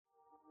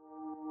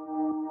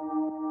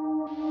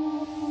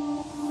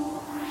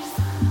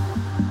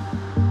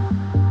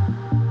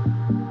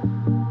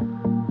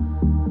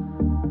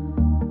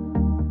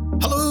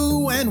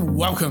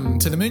Welcome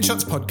to the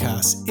Moonshots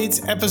Podcast.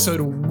 It's episode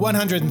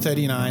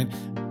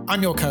 139.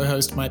 I'm your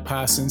co-host, Mike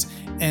Parsons.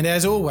 And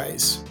as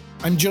always,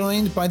 I'm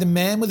joined by the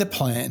man with a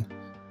plan,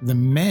 the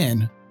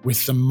man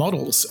with the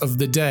models of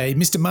the day,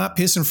 Mr. Mark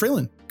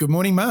Pearson-Freeland. Good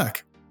morning,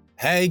 Mark.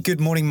 Hey,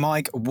 good morning,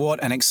 Mike.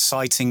 What an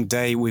exciting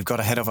day we've got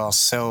ahead of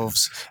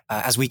ourselves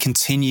as we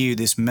continue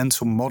this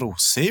mental model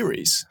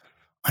series.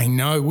 I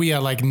know we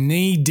are like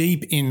knee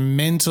deep in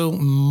mental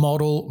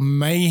model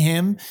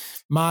mayhem.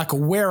 Mark,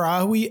 where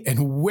are we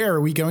and where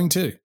are we going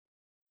to?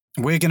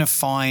 We're going to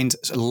find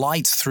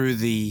light through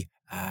the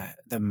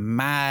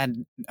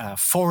mad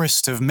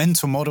forest of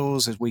mental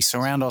models as we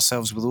surround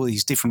ourselves with all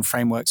these different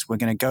frameworks. We're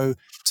going to go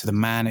to the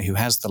man who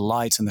has the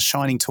light and the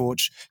shining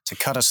torch to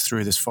cut us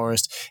through this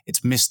forest.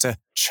 It's Mr.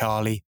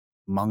 Charlie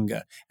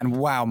Munger. And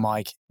wow,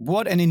 Mike,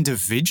 what an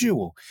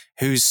individual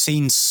who's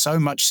seen so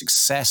much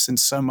success and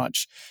so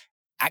much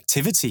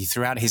activity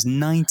throughout his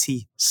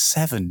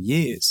 97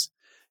 years.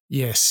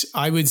 Yes,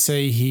 I would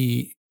say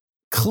he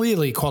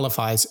clearly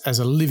qualifies as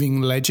a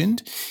living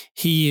legend.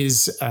 He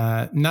is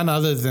none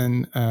other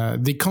than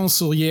the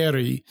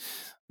consigliere,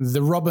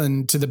 the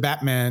Robin to the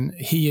Batman.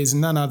 He is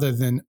none other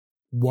than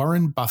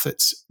Warren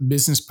Buffett's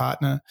business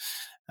partner.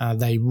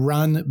 They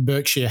run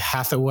Berkshire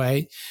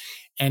Hathaway.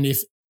 And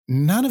if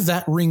none of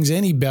that rings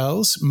any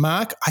bells,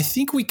 Mark, I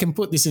think we can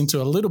put this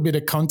into a little bit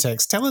of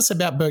context. Tell us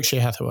about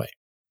Berkshire Hathaway.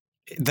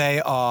 They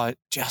are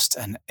just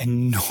an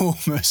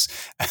enormous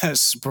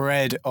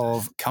spread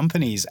of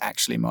companies,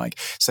 actually, Mike.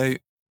 So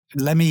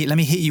let me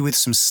hit you with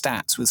some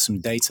stats, with some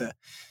data.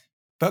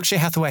 Berkshire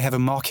Hathaway have a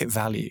market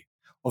value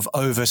of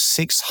over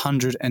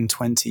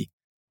 $620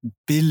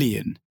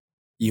 billion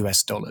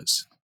US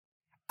dollars.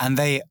 And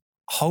they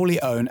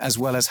wholly own, as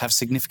well as have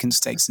significant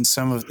stakes in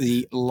some of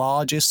the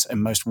largest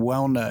and most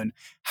well-known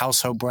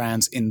household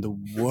brands in the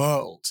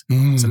world.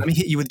 So let me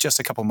hit you with just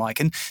a couple, Mike,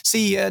 and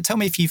tell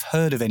me if you've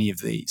heard of any of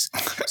these.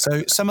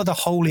 So some of the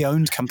wholly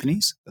owned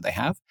companies that they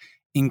have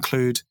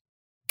include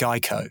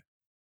Geico,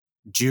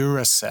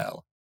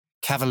 Duracell,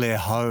 Cavalier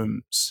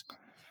Homes.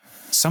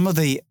 Some of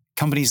the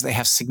companies they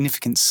have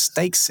significant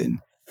stakes in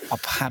are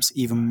perhaps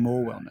even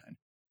more well-known.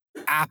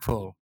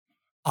 Apple,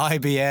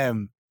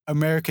 IBM,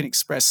 American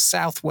Express,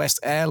 Southwest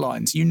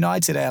Airlines,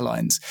 United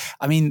Airlines.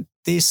 I mean,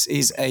 this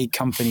is a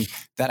company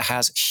that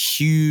has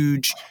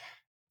huge,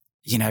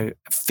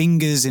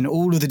 fingers in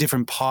all of the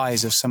different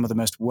pies of some of the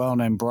most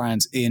well-known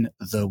brands in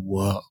the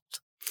world.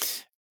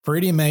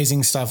 Pretty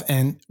amazing stuff.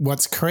 And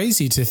what's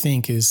crazy to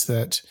think is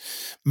that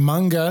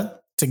Munger,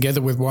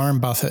 together with Warren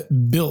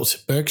Buffett,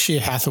 built Berkshire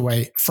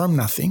Hathaway from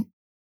nothing.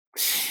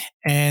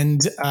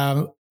 And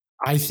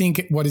I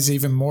think what is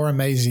even more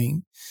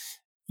amazing,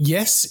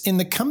 yes, in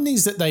the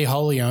companies that they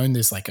wholly own,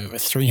 there's like over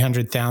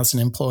 300,000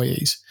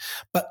 employees.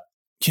 But,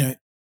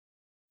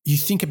 you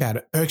think about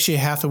it, Berkshire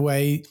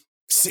Hathaway,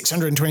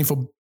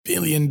 $624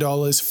 billion,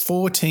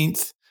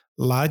 14th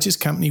largest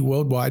company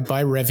worldwide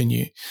by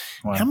revenue.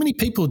 Wow. How many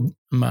people,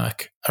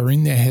 Mark, are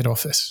in their head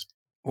office?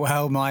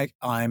 Well, Mike,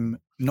 I'm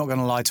not going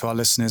to lie to our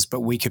listeners,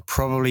 but we could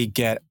probably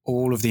get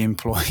all of the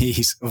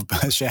employees of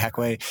Berkshire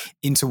Hathaway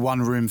into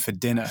one room for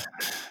dinner.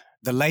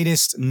 The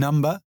latest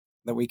number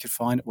that we could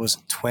find was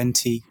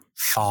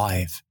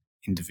 25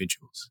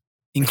 individuals,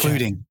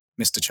 including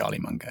Mr. Charlie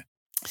Munger.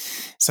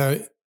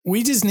 So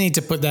we just need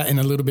to put that in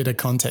a little bit of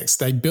context.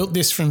 They built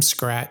this from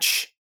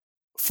scratch,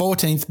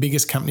 14th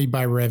biggest company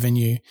by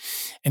revenue.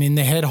 And in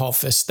the head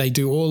office, they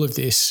do all of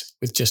this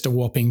with just a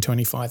whopping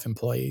 25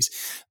 employees.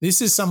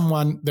 This is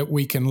someone that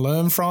we can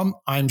learn from.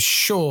 I'm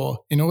sure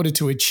in order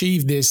to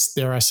achieve this,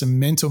 there are some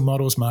mental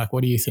models. Mark,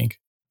 what do you think?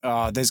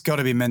 There's got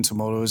to be mental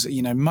models,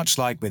 much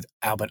like with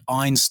Albert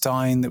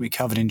Einstein that we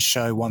covered in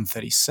show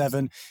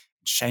 137,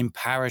 Shane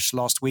Parrish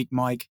last week,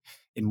 Mike,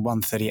 in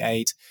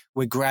 138.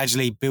 We're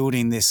gradually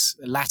building this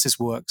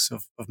Latticework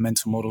of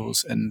mental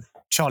models, and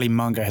Charlie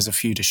Munger has a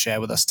few to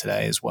share with us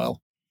today as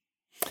well.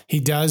 He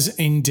does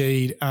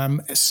indeed.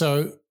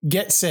 So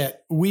get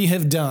set. We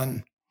have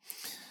done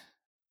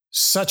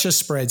such a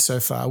spread so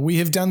far. We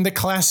have done the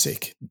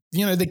classic,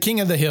 the king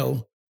of the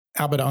hill,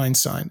 Albert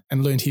Einstein,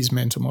 and learned his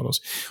mental models.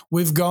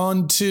 We've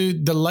gone to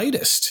the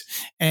latest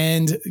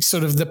and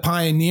sort of the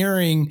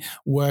pioneering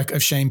work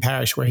of Shane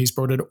Parrish, where he's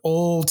brought it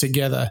all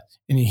together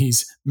in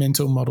his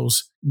mental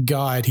models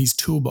guide, his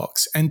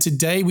toolbox. And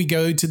today we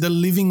go to the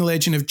living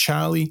legend of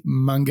Charlie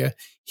Munger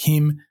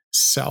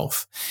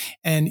himself.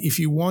 And if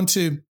you want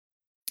to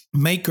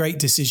make great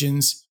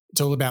decisions, it's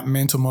all about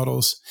mental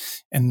models.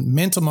 And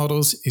mental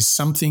models is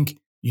something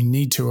you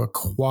need to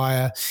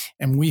acquire.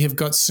 And we have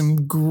got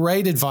some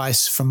great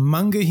advice from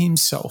Munger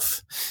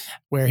himself,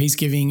 where he's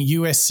giving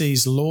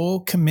USC's law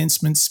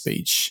commencement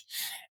speech.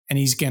 And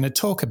he's going to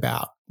talk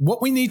about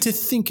what we need to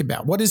think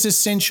about, what is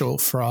essential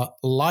for a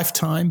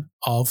lifetime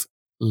of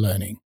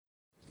learning.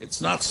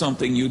 It's not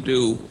something you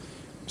do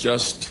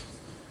just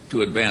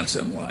to advance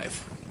in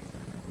life.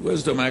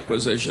 Wisdom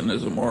acquisition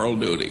is a moral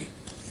duty.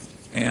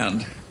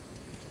 And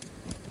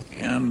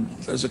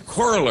there's a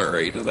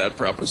corollary to that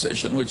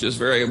proposition, which is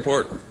very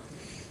important.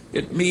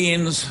 It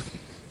means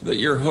that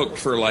you're hooked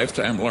for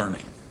lifetime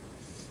learning.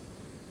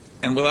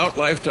 And without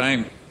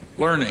lifetime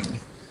learning,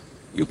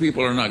 you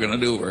people are not going to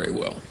do very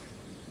well.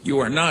 You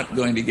are not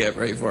going to get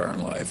very far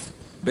in life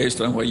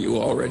based on what you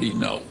already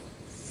know.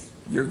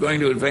 You're going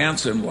to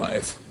advance in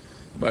life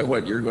by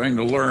what you're going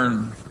to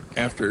learn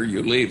after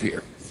you leave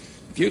here.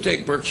 If you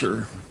take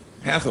Berkshire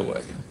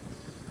Hathaway,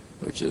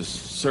 which is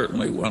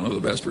certainly one of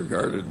the best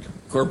regarded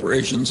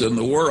corporations in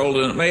the world,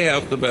 and it may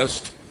have the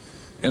best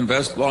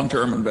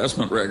long-term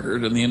investment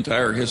record in the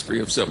entire history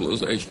of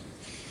civilization.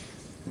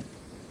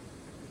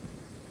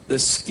 The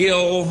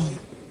skill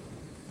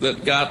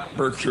that got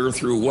Berkshire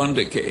through one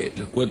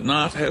decade would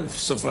not have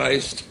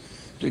sufficed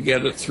to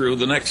get it through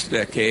the next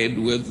decade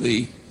with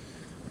the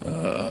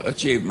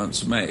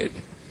achievements made.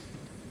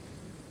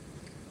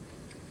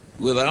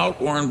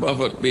 Without Warren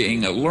Buffett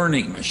being a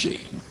learning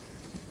machine,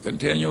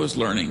 continuous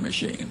learning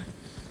machine,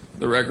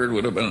 the record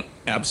would have been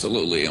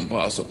absolutely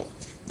impossible.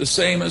 The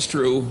same is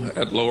true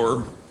at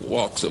lower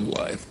walks of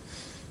life.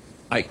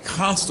 I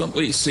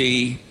constantly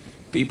see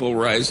people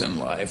rise in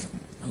life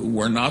who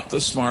were not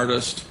the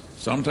smartest,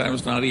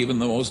 sometimes not even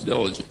the most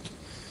diligent,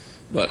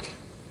 but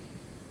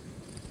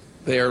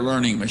they are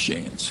learning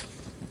machines.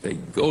 They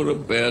go to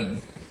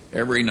bed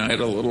every night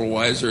a little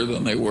wiser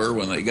than they were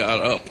when they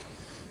got up.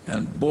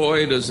 And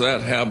boy, does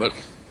that habit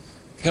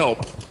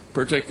help,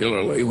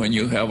 particularly when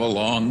you have a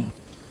long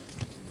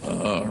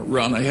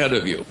run ahead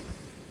of you.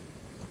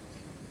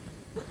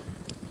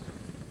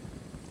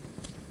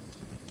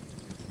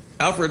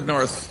 Alfred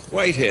North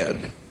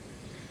Whitehead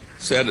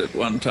said at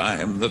one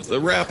time that the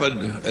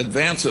rapid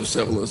advance of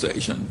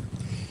civilization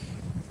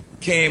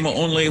came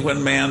only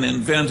when man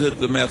invented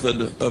the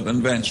method of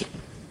invention.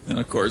 And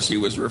of course, he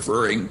was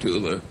referring to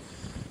the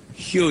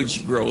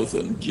huge growth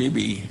in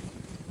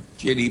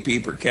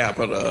GDP per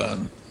capita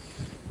and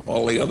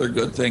all the other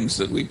good things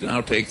that we now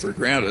take for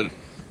granted,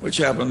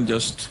 which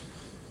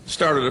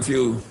started a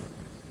few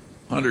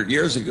hundred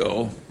years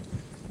ago,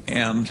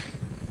 and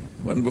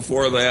when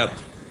before that,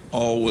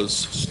 all was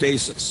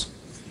stasis.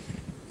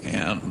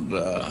 And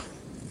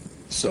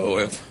so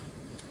if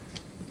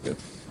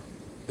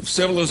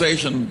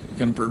civilization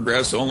can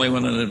progress only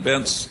when it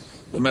invents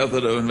the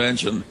method of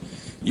invention,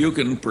 you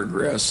can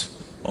progress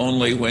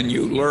only when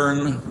you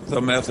learn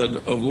the method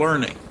of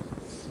learning.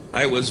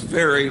 I was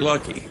very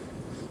lucky.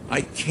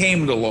 I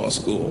came to law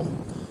school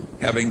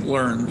having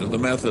learned the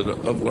method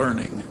of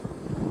learning.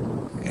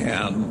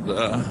 And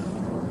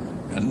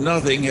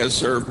nothing has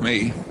served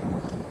me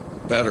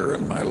better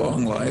in my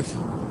long life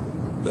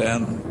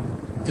than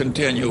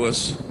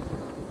continuous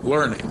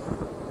learning.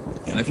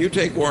 And if you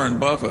take Warren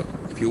Buffett,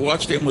 if you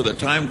watched him with a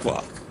time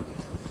clock,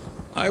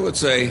 I would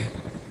say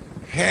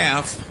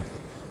half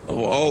of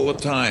all the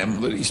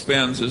time that he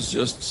spends is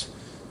just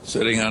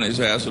sitting on his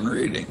ass and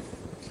reading.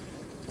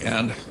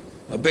 And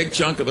a big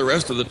chunk of the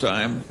rest of the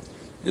time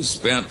is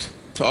spent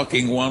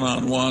talking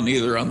one-on-one,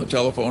 either on the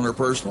telephone or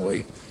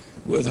personally,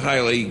 with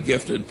highly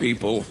gifted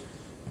people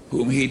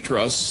whom he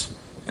trusts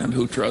and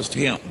who trust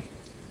him.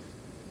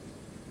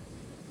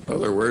 In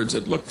other words,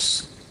 it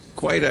looks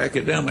quite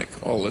academic,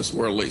 all this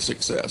worldly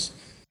success.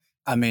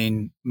 I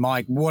mean,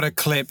 Mike, what a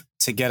clip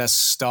to get us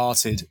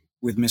started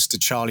with Mr.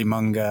 Charlie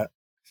Munger,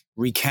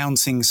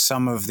 recounting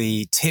some of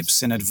the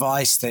tips and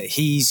advice that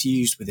he's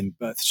used within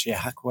Berkshire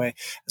Hathaway,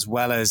 as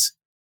well as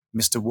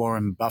Mr.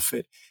 Warren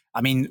Buffett.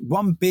 I mean,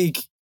 one big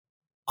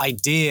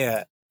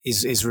idea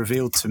is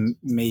revealed to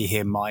me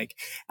here, Mike,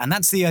 and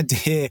that's the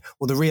idea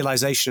or the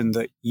realization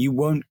that you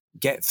won't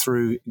get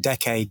through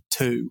decade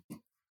 2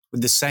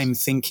 with the same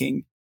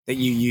thinking that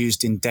you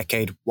used in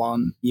decade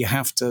 1. You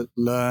have to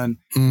learn,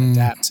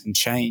 adapt, and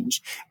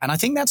change. And I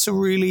think that's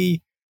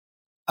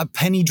a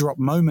penny drop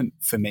moment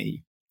for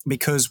me,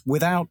 because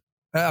without,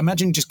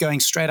 imagine just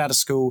going straight out of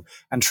school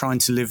and trying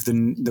to live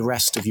the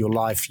rest of your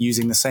life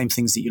using the same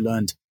things that you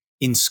learned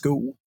in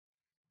school.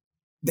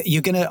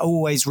 You're going to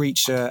always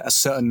reach a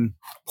certain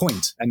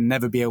point and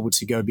never be able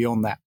to go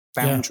beyond that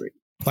boundary.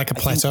 Yeah. Like a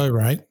plateau,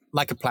 right?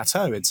 Like a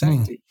plateau,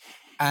 exactly.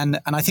 And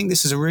I think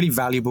this is a really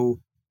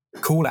valuable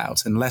call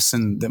out and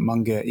lesson that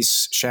Munger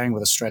is sharing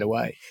with us straight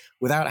away.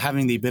 Without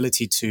having the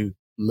ability to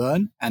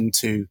learn and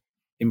to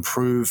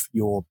improve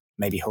your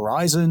maybe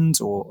horizons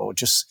or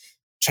just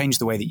change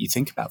the way that you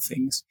think about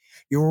things,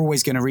 you're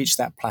always going to reach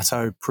that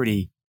plateau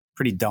pretty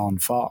darn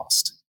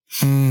fast.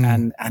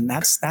 And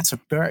that's a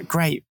very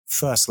great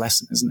first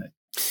lesson, isn't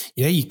it?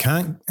 Yeah, you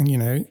can't,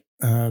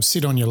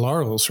 sit on your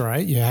laurels,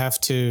 right? You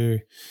have to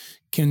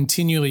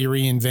continually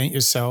reinvent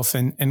yourself.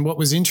 And what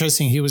was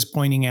interesting, he was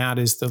pointing out,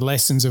 is the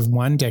lessons of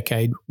one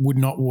decade would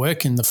not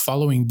work in the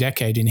following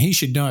decade. And he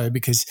should know,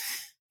 because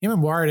him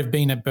and Warren have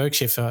been at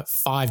Berkshire for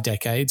 5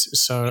 decades.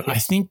 So I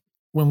think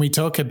when we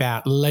talk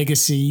about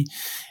legacy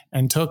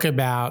and talk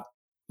about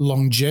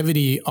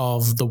longevity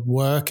of the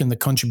work and the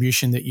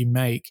contribution that you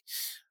make,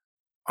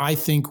 I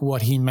think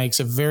what he makes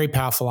a very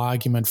powerful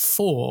argument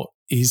for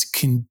is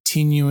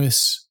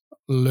continuous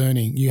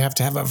learning. You have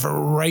to have a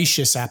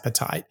voracious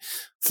appetite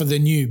for the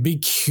new, be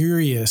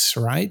curious,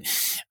 right?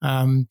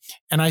 And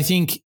I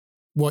think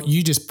what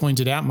you just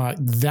pointed out, Mark,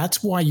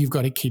 that's why you've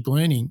got to keep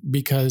learning,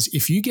 because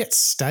if you get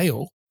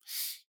stale,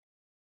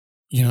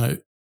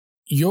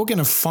 you're going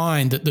to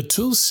find that the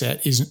tool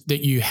set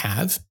that you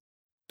have,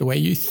 the way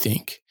you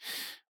think,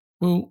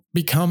 will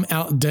become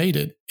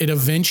outdated. It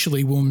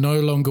eventually will no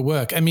longer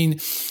work. I mean,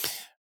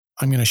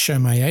 I'm going to show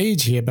my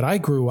age here, but I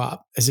grew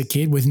up as a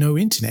kid with no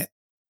internet,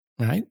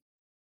 right?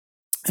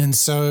 And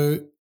so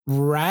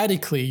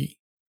radically,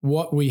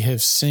 what we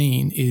have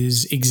seen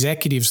is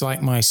executives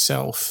like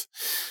myself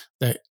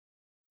that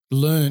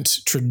learnt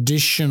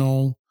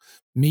traditional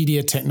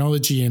media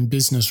technology and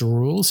business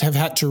rules have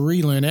had to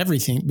relearn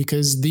everything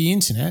because the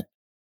internet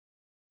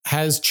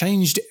has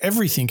changed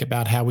everything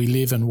about how we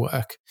live and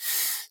work.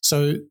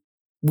 So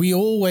we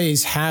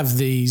always have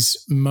these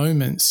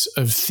moments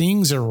of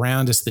things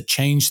around us that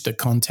change the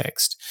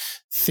context.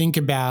 Think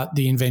about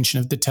the invention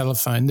of the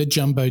telephone, the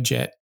jumbo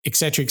jet, et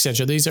cetera, et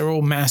cetera. These are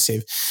all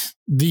massive.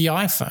 The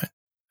iPhone.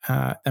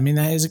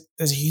 That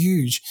is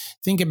huge.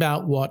 Think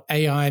about what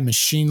AI,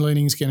 machine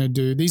learning is going to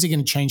do. These are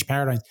going to change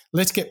paradigms.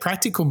 Let's get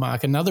practical,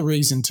 Mark. Another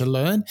reason to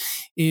learn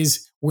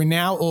is we're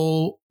now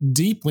all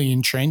deeply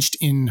entrenched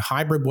in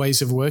hybrid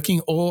ways of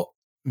working, or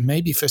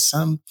maybe for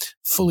some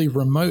fully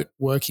remote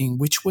working,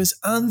 which was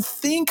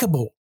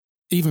unthinkable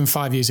even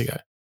 5 years ago.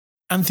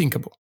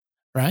 Unthinkable,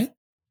 right?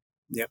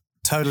 Yep.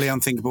 Totally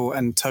unthinkable,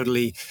 and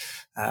totally,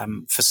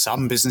 for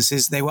some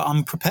businesses, they were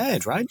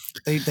unprepared, right?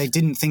 They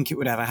didn't think it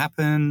would ever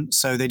happen,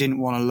 so they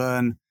didn't want to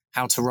learn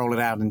how to roll it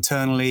out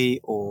internally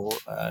or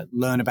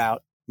learn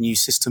about new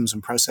systems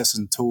and processes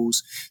and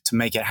tools to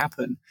make it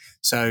happen.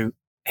 So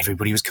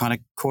everybody was kind of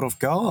caught off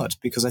guard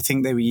because I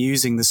think they were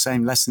using the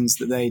same lessons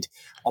that they'd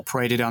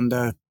operated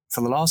under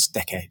for the last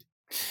decade.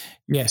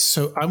 Yes,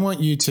 so I want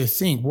you to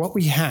think what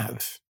we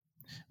have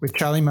with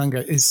Charlie Munger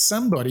is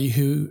somebody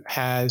who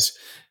has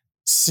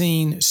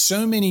seen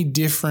so many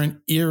different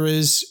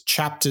eras,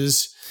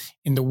 chapters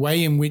in the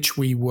way in which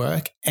we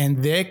work,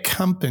 and their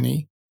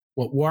company,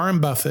 what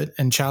Warren Buffett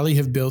and Charlie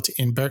have built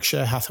in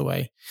Berkshire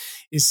Hathaway,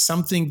 is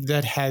something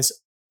that has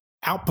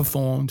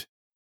outperformed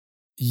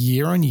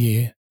year on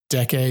year,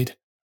 decade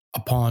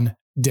upon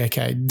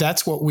decade.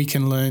 That's what we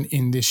can learn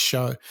in this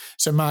show.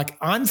 So, Mark,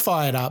 I'm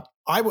fired up.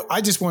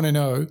 I just want to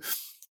know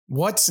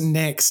what's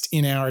next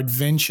in our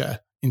adventure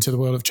into the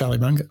world of Charlie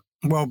Munger.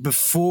 Well,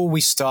 before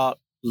we start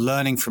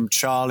learning from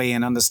Charlie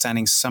and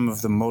understanding some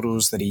of the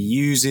models that he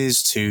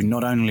uses to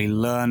not only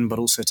learn, but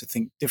also to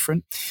think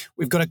different,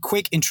 we've got a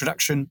quick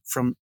introduction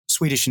from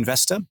Swedish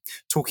investor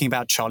talking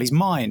about Charlie's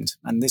mind.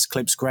 And this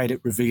clip's great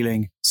at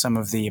revealing some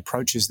of the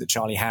approaches that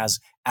Charlie has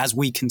as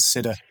we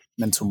consider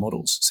mental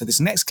models. So this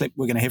next clip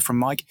we're going to hear from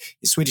Mike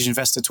is Swedish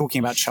investor talking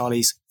about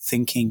Charlie's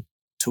thinking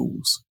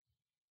tools.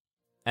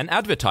 An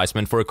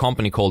advertisement for a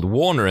company called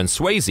Warner and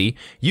Swayze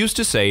used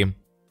to say,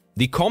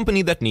 "The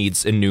company that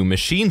needs a new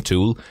machine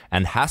tool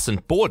and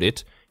hasn't bought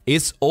it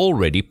is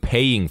already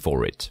paying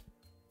for it."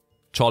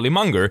 Charlie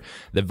Munger,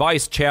 the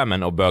vice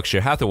chairman of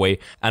Berkshire Hathaway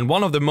and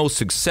one of the most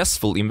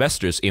successful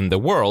investors in the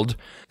world,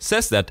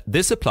 says that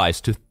this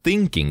applies to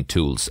thinking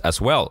tools as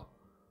well.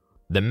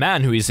 The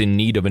man who is in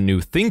need of a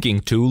new thinking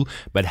tool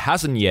but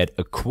hasn't yet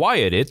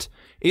acquired it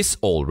is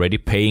already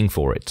paying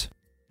for it.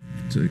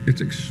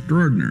 It's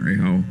extraordinary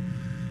how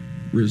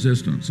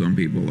resistant some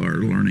people are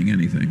learning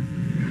anything.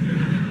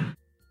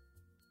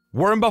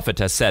 Warren Buffett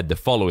has said the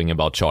following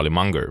about Charlie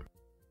Munger.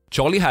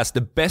 Charlie has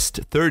the best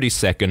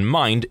 30-second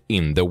mind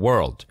in the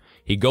world.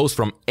 He goes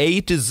from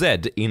A to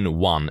Z in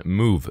one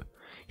move.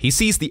 He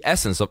sees the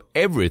essence of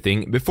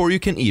everything before you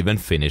can even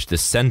finish the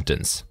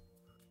sentence.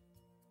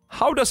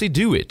 How does he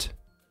do it?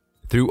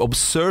 Through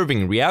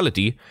observing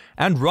reality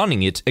and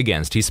running it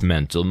against his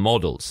mental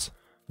models.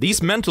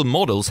 These mental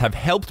models have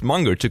helped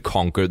Munger to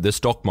conquer the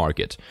stock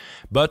market,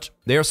 but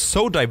they are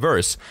so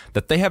diverse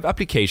that they have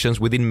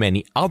applications within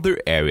many other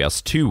areas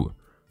too.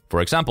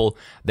 For example,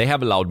 they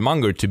have allowed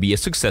Munger to be a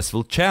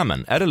successful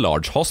chairman at a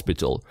large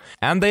hospital,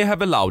 and they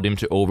have allowed him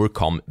to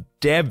overcome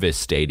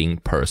devastating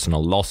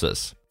personal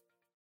losses.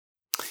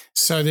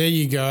 So there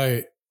you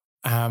go.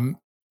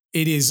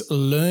 It is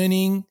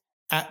learning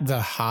at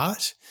the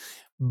heart,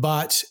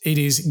 but it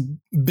is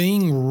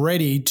being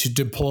ready to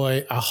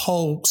deploy a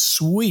whole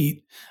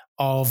suite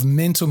of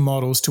mental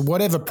models to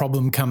whatever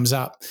problem comes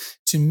up.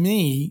 To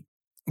me,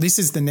 this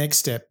is the next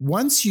step.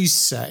 Once you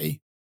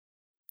say,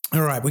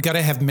 all right, we got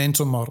to have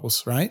mental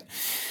models, right?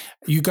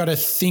 You got to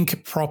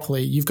think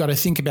properly. You've got to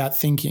think about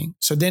thinking.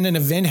 So then an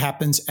event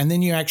happens, and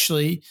then you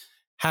actually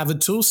have a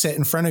tool set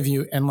in front of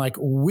you and like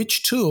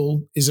which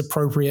tool is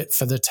appropriate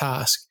for the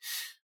task.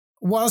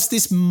 Whilst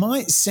this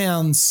might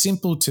sound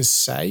simple to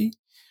say,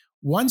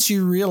 once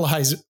you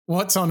realize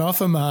what's on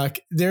offer, Mark,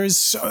 there is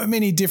so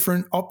many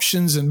different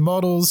options and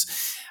models.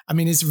 I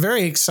mean, it's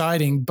very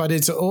exciting, but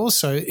it's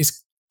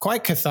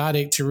quite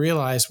cathartic to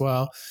realize,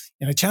 well,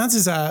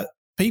 chances are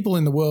people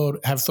in the world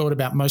have thought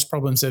about most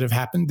problems that have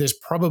happened. There's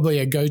probably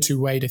a go-to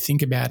way to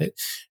think about it.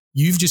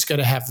 You've just got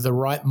to have the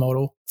right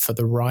model for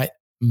the right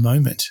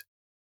moment.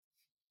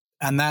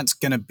 And that's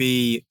going to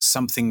be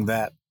something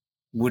that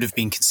would have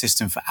been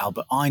consistent for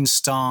Albert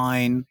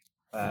Einstein,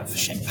 for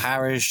Shane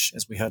Parrish,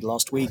 as we heard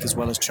last week, as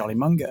well as Charlie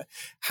Munger.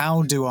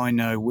 How do I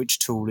know which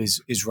tool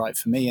is right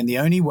for me? And the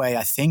only way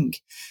I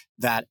think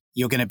that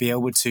you're going to be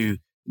able to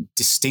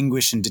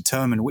distinguish and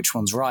determine which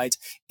one's right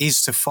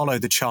is to follow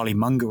the Charlie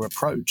Munger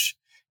approach,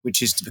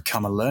 which is to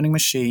become a learning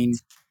machine,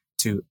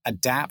 to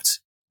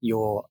adapt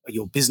your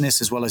business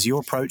as well as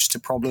your approach to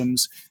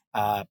problems,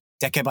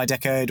 decade by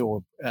decade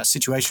or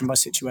situation by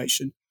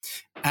situation,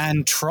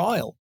 and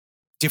trial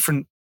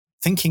different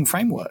thinking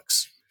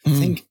frameworks.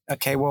 Think,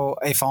 okay, well,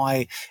 if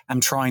I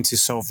am trying to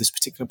solve this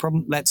particular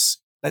problem, let's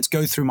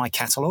go through my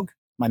catalog,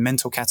 my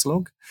mental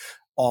catalog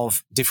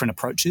of different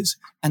approaches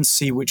and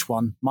see which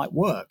one might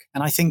work.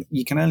 And I think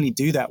you can only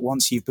do that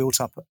once you've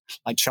built up,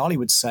 like Charlie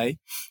would say,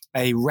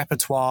 a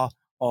repertoire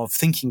of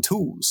thinking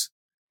tools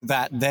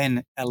that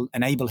then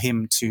enable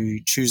him to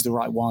choose the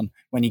right one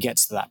when he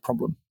gets to that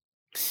problem.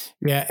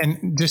 Yeah,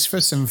 and just for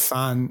some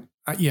fun,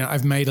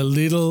 I've made a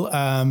little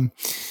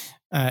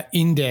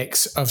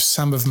index of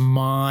some of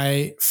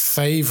my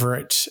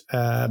favorite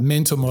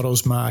mental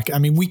models, Mark. I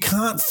mean, we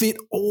can't fit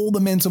all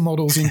the mental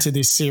models into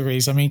this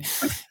series. I mean,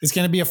 it's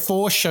going to be a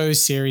 4-show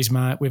series,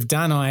 Mark. We've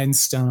done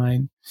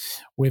Einstein.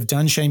 We've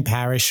done Shane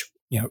Parrish.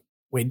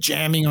 We're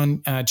jamming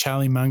on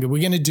Charlie Munger.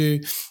 We're going to do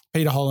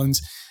Peter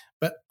Hollins.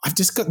 But I've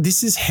just got,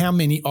 this is how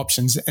many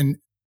options and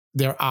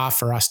there are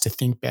for us to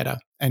think better.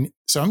 And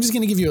so I'm just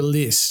going to give you a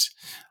list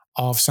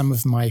of some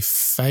of my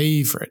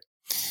favorite.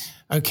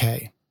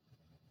 Okay.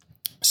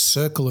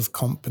 Circle of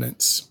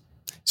competence,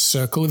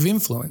 circle of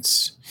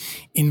influence,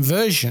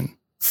 inversion,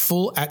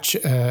 full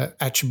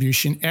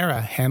attribution error,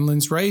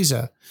 Hanlon's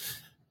razor,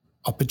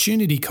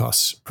 opportunity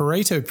costs,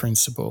 Pareto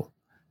principle,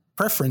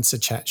 preference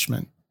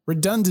attachment,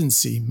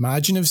 redundancy,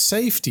 margin of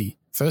safety,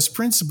 first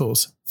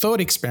principles, thought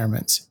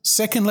experiments,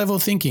 second level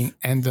thinking,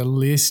 and the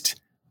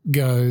list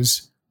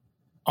goes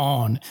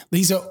on.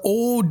 These are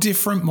all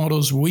different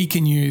models we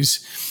can use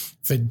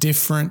for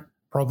different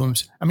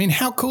problems. I mean,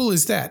 how cool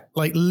is that?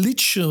 Like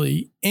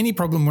literally any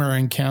problem we're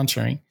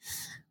encountering,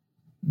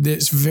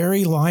 there's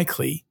very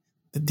likely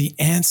that the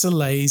answer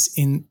lays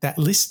in that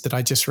list that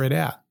I just read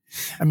out.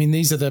 I mean,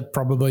 these are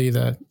probably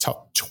the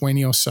top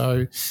 20 or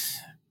so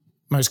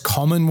most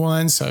common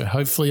ones. So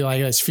hopefully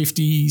like that's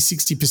 50,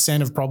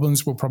 60% of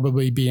problems will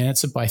probably be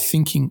answered by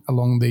thinking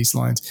along these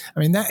lines. I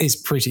mean, that is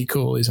pretty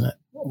cool, isn't it?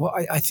 Well,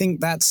 I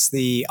think that's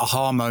the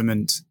aha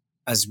moment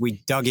as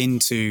we dug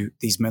into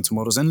these mental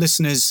models. And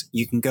listeners,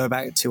 you can go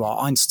back to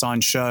our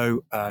Einstein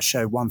show,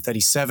 show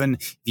 137,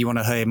 if you want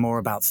to hear more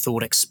about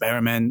thought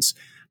experiments,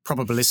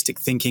 probabilistic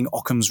thinking,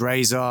 Occam's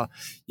razor.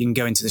 You can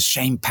go into the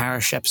Shane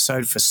Parrish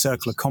episode for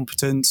circle of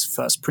competence,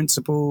 first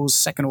principles,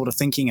 second order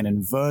thinking, and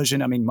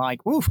inversion. I mean, Mike,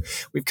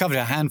 we've covered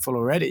a handful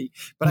already.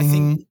 But I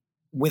think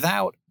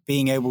without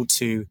being able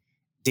to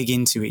dig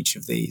into each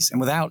of these and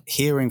without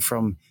hearing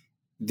from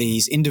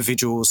these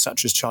individuals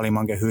such as Charlie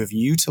Munger who have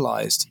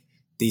utilized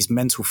these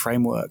mental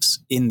frameworks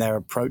in their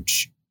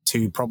approach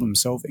to problem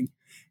solving,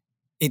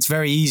 it's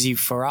very easy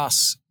for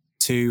us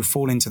to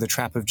fall into the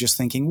trap of just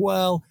thinking,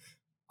 well,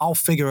 I'll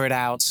figure it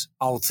out.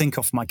 I'll think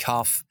off my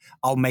cuff.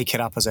 I'll make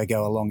it up as I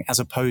go along, as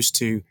opposed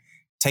to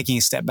taking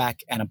a step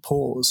back and a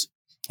pause.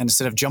 And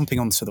instead of jumping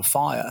onto the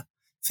fire,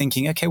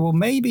 thinking, okay, well,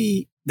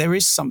 maybe there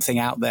is something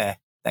out there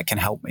that can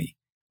help me.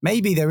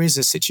 Maybe there is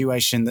a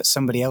situation that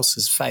somebody else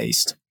has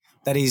faced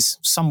that is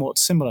somewhat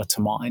similar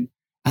to mine.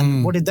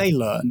 And what did they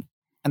learn?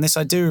 And this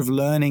idea of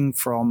learning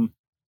from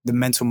the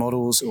mental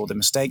models or the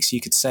mistakes,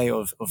 you could say,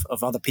 of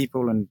other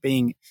people and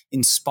being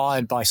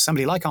inspired by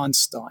somebody like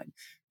Einstein,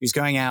 who's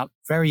going out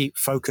very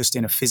focused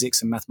in a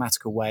physics and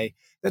mathematical way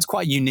that's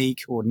quite unique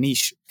or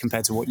niche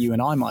compared to what you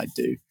and I might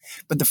do.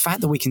 But the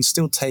fact that we can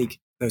still take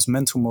those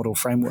mental model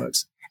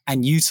frameworks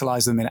and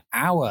utilize them in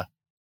our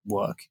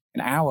work,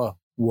 in our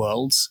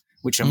worlds,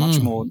 which are much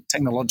more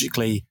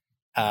technologically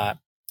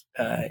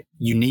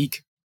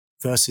unique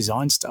versus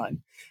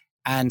Einstein,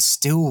 and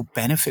still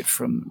benefit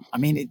from. I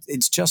mean,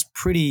 it's just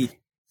pretty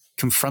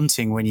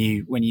confronting when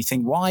you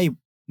think, why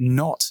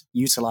not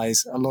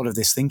utilize a lot of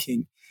this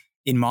thinking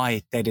in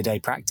my day-to-day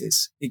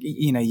practice?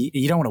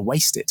 You don't want to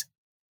waste it.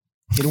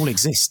 It all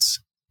exists.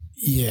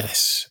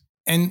 Yes.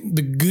 And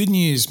the good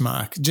news,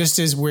 Mark, just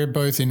as we're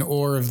both in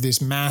awe of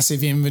this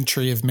massive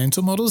inventory of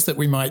mental models that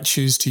we might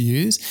choose to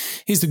use,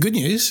 here's the good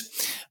news.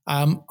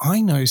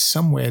 I know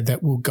somewhere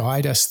that will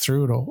guide us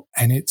through it all,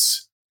 and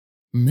it's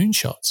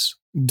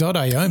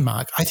moonshots.io,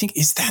 Mark. I think,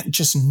 is that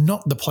just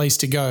not the place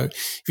to go?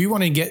 If you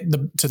want to get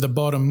to the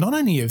bottom, not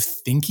only of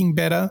thinking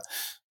better,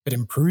 but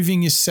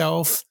improving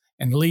yourself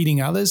and leading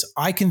others,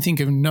 I can think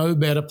of no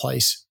better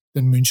place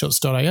than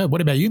moonshots.io. What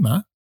about you,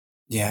 Mark?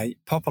 Yeah,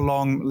 pop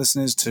along,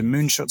 listeners, to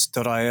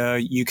moonshots.io.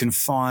 You can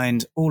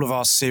find all of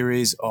our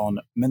series on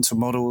mental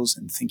models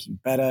and thinking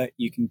better.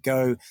 You can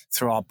go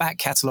through our back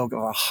catalogue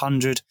of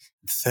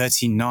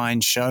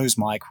 139 shows,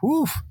 Mike.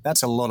 Whew,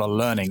 that's a lot of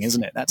learning,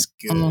 isn't it? That's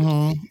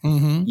good.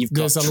 You've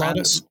got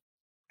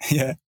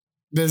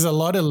There's a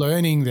lot of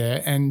learning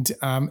there, and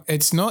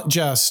it's not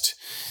just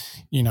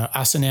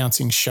us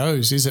announcing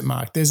shows, is it,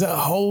 Mark? There's a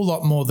whole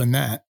lot more than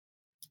that.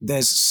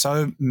 There's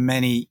so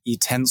many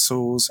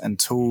utensils and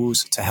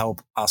tools to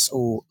help us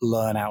all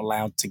learn out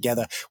loud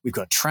together. We've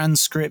got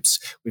transcripts,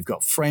 we've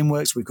got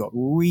frameworks, we've got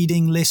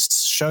reading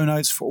lists, show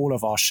notes for all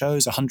of our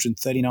shows,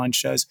 139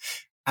 shows.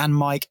 And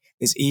Mike,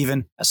 there's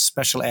even a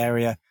special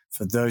area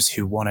for those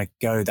who want to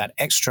go that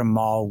extra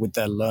mile with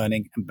their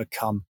learning and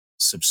become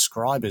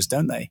subscribers,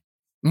 don't they?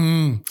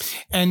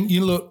 And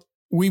you look,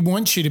 we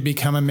want you to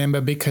become a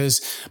member,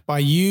 because by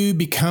you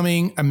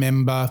becoming a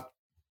member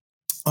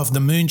of the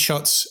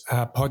Moonshots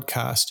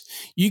podcast,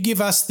 you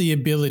give us the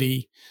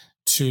ability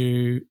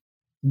to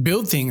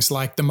build things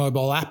like the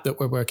mobile app that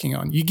we're working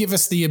on. You give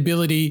us the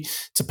ability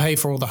to pay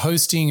for all the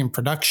hosting and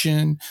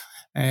production,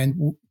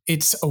 and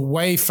it's a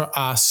way for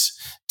us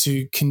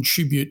to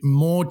contribute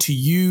more to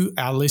you,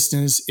 our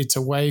listeners. It's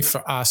a way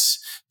for us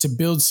to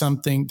build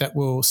something that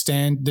will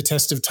stand the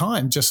test of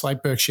time, just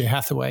like Berkshire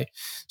Hathaway.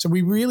 So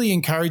we really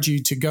encourage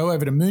you to go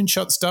over to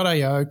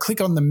moonshots.io, click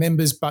on the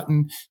members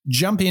button,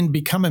 jump in,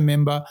 become a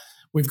member.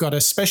 We've got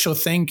a special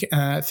thank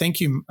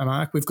you,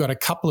 Mark. We've got a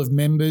couple of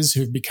members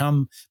who've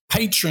become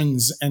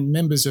patrons and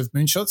members of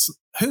Moonshots.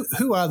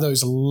 Who are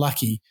those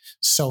lucky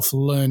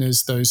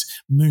self-learners, those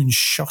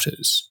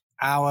moonshotters?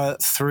 Our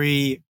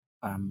 3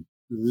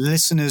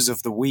 listeners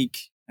of the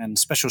week, and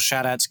special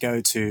shout outs go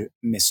to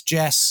Miss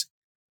Jess,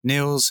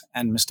 Niels,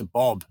 and Mr.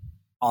 Bob,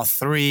 our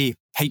 3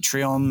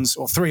 Patreons,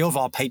 or 3 of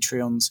our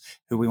Patreons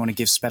who we want to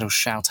give special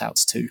shout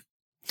outs to.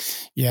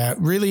 Yeah,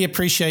 really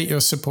appreciate your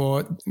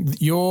support.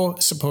 Your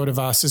support of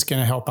us is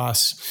going to help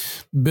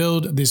us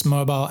build this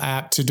mobile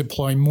app to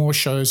deploy more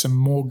shows and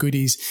more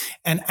goodies.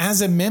 And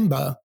as a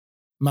member,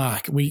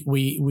 Mark,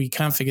 we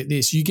can't forget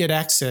this. You get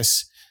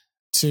access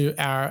to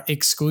our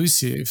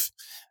exclusive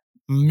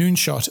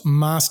Moonshot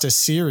Master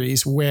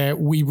Series, where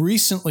we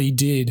recently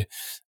did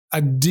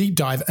a deep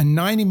dive, a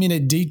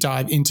 90-minute deep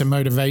dive into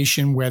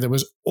motivation, where there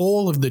was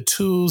all of the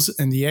tools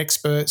and the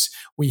experts.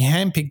 We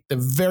handpicked the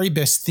very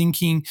best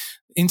thinking,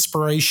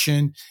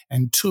 inspiration,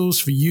 and tools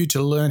for you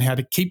to learn how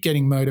to keep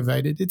getting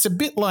motivated. It's a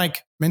bit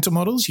like mental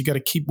models. You got to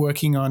keep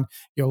working on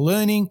your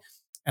learning,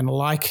 and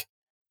like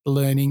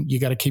learning, you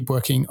got to keep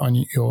working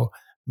on your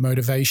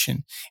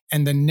motivation.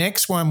 And the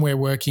next one we're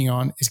working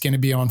on is going to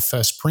be on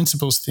first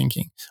principles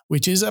thinking,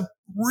 which is a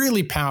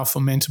really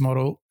powerful mental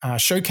model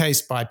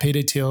showcased by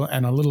Peter Thiel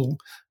and a little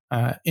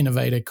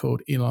innovator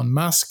called Elon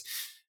Musk.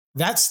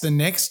 That's the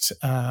next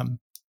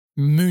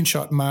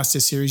Moonshot Master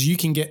Series. You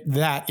can get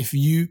that if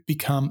you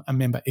become a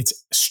member.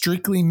 It's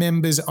strictly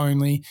members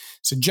only.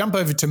 So jump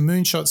over to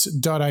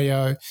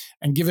moonshots.io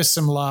and give us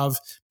some love.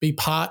 Be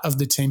part of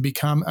the team.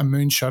 Become a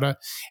Moonshotter.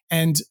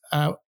 And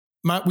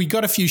Mark, we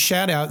got a few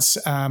shout outs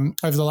over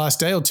the last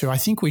day or two. I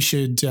think we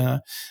should,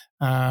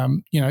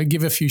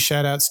 give a few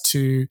shout outs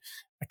to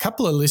a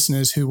couple of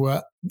listeners who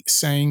were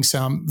saying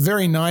some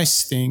very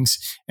nice things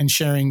and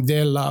sharing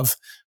their love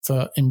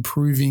for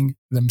improving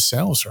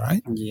themselves,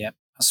 right? Yeah.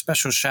 A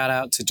special shout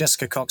out to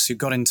Jessica Cox, who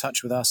got in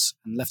touch with us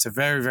and left a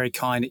very, very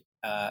kind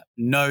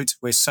note.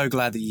 We're so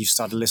glad that you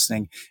started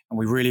listening, and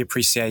we really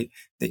appreciate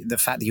the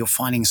fact that you're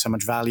finding so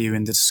much value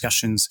in the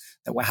discussions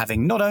that we're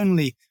having, not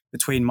only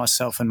between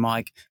myself and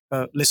Mike,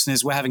 but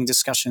listeners, we're having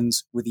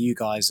discussions with you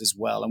guys as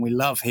well. And we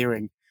love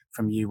hearing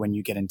from you when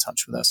you get in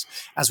touch with us,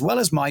 as well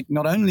as Mike,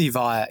 not only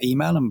via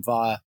email and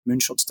via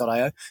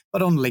moonshots.io,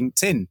 but on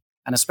LinkedIn.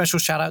 And a special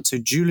shout out to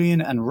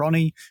Julian and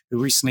Ronnie, who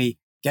recently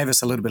gave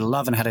us a little bit of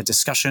love and had a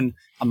discussion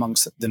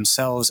amongst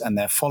themselves and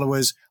their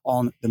followers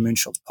on the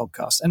Moonshots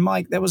podcast. And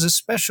Mike, there was a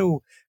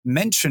special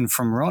mention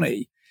from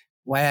Ronnie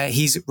where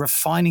he's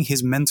refining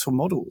his mental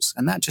models.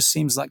 And that just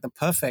seems like the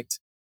perfect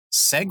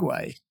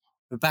segue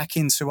back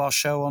into our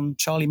show on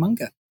Charlie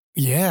Munger.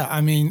 Yeah, I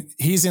mean,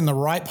 he's in the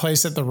right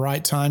place at the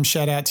right time.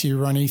 Shout out to you,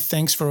 Ronnie.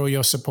 Thanks for all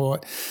your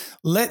support.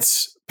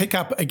 Let's pick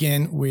up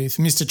again with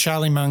Mr.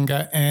 Charlie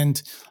Munger, and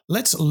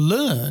let's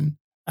learn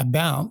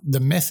about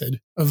the method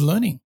of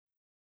learning.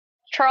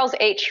 Charles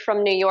H.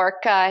 from New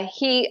York,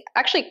 he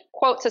actually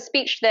quotes a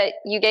speech that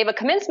you gave, a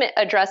commencement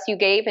address you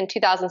gave in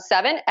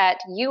 2007 at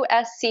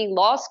USC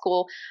Law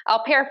School.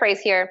 I'll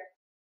paraphrase here.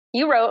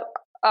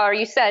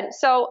 You said,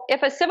 so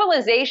if a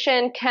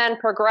civilization can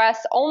progress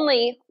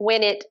only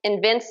when it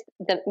invents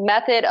the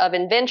method of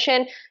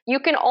invention, you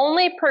can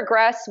only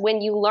progress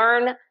when you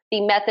learn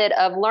the method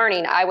of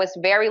learning. I was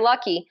very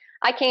lucky.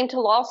 I came to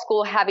law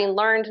school having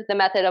learned the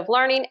method of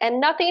learning, and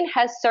nothing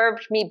has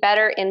served me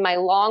better in my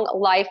long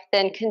life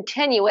than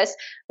continuous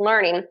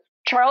learning.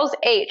 Charles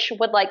H.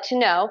 would like to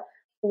know,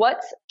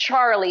 what's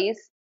Charlie's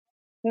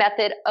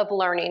method of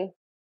learning?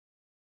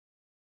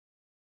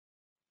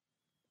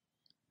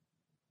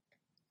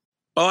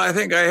 Well, I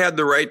think I had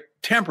the right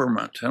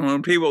temperament. And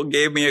when people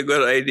gave me a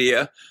good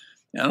idea,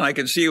 and I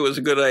could see it was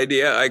a good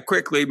idea, I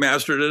quickly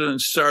mastered it and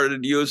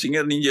started using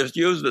it, and just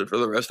used it for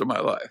the rest of my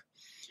life.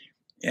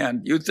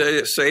 And you'd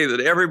say that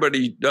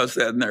everybody does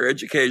that in their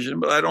education,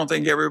 but I don't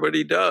think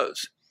everybody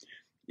does.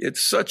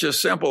 It's such a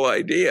simple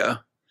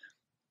idea.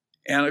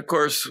 And of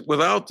course,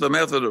 without the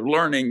method of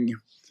learning,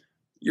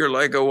 you're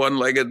like a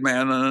one-legged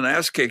man in an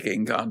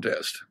ass-kicking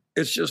contest.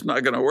 It's just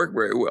not going to work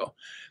very well.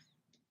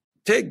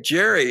 Take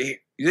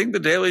Jerry. You think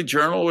the Daily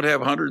Journal would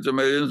have hundreds of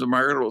millions of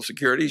marketable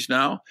securities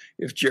now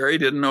if Jerry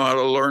didn't know how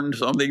to learn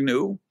something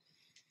new?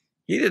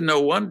 He didn't know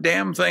one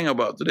damn thing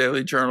about the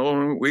Daily Journal,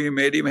 and we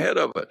made him head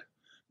of it.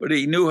 But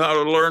he knew how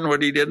to learn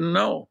what he didn't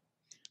know.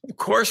 Of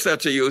course,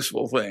 that's a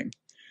useful thing.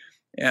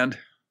 And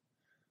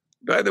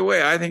by the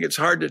way, I think it's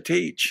hard to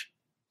teach.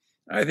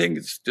 I think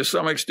it's, to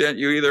some extent,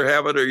 you either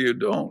have it or you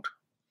don't.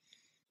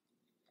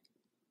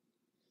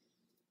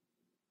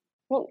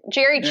 Well,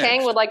 Jerry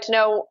Chang would like to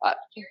know.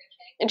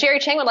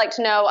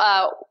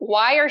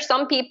 Why are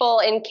some people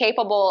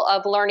incapable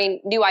of learning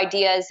new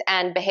ideas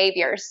and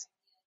behaviors?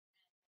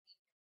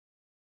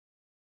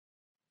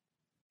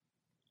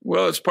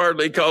 Well, it's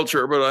partly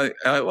culture, but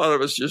a lot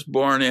of it's just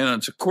born in.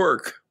 It's a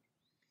quirk.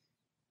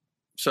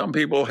 Some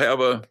people have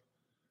a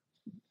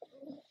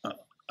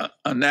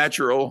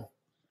natural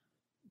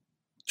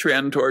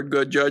trend toward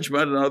good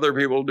judgment, and other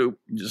people do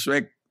just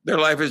make their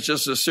life is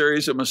just a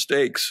series of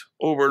mistakes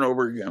over and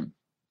over again.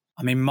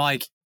 I mean,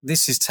 Mike,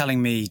 this is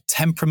telling me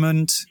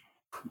temperament.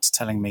 It's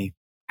telling me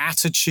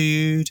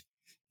attitude.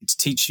 It's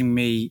teaching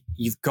me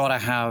you've got to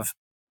have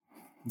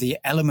the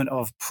element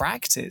of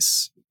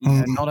practice. You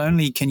know, not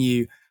only can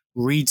you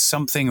read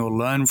something or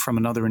learn from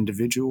another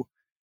individual,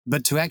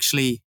 but to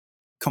actually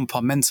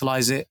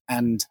compartmentalize it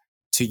and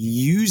to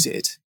use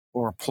it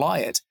or apply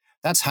it.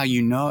 That's how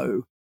you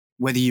know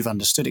whether you've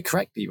understood it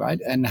correctly, right?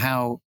 And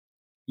how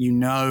you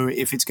know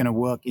if it's going to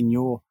work in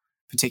your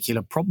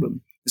particular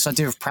problem. This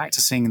idea of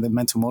practicing the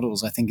mental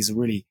models, I think, is a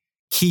really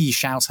key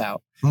shout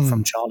out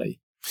from Charlie.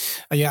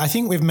 Yeah, I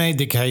think we've made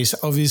the case,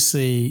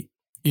 obviously,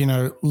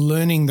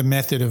 learning the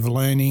method of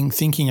learning,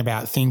 thinking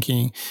about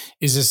thinking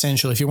is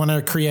essential. If you want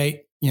to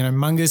create,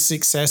 Munger's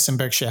success in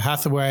Berkshire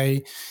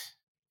Hathaway,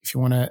 if you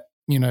want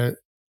to,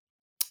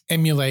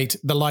 emulate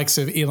the likes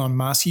of Elon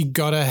Musk, you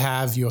got to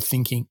have your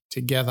thinking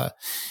together.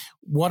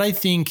 What I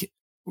think,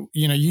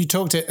 you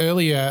talked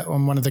earlier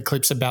on one of the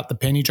clips about the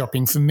penny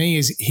dropping. For me,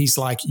 is he's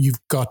like, you've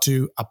got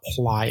to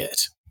apply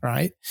it,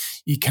 right?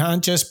 You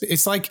can't just,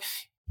 it's like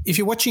if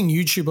you're watching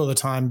YouTube all the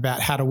time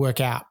about how to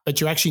work out,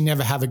 but you actually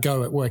never have a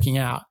go at working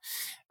out,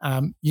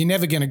 you're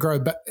never going to grow.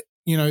 But,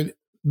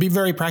 be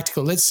very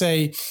practical. Let's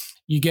say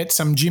you get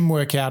some gym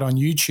workout on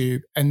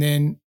YouTube and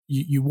then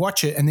you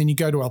watch it and then you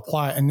go to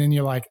apply it and then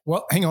you're like,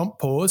 well, hang on,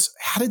 pause.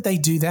 How did they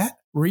do that?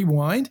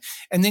 Rewind.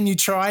 And then you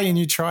try.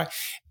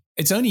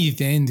 It's only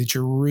then that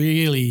you're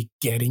really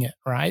getting it,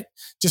 right?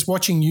 Just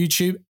watching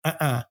YouTube,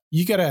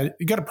 you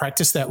gotta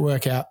practice that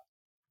workout.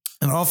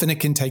 And often it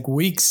can take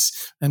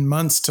weeks and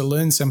months to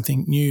learn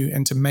something new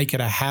and to make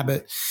it a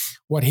habit.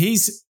 What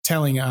he's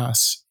telling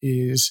us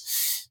is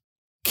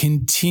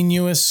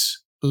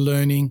continuous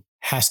learning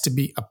has to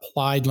be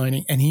applied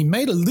learning. And he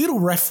made a little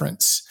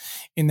reference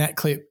in that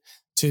clip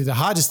to the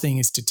hardest thing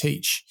is to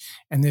teach.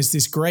 And there's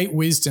this great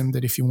wisdom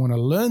that if you want to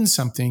learn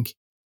something,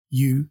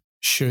 you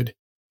should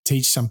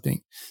teach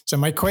something. So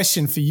my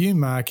question for you,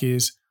 Mark,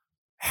 is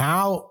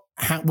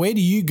where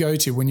do you go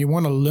to when you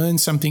want to learn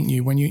something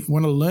new, when you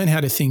want to learn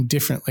how to think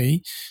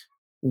differently?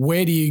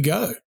 Where do you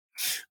go?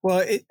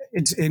 Well,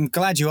 I'm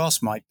glad you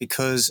asked, Mike,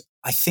 because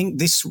I think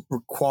this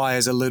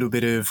requires a little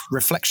bit of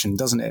reflection,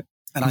 doesn't it?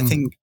 And I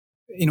think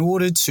in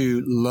order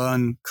to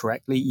learn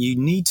correctly, you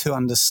need to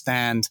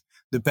understand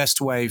the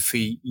best way for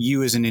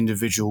you as an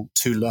individual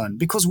to learn,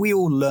 because we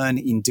all learn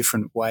in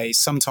different ways.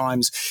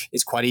 Sometimes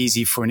it's quite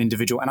easy for an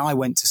individual. And I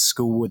went to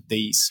school with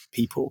these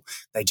people.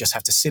 They just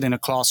have to sit in a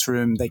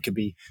classroom. They could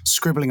be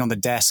scribbling on the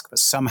desk, but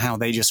somehow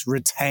they just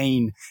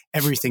retain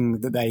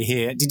everything that they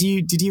hear. Did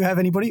you have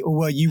anybody, or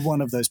were you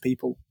one of those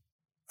people?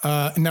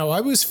 No,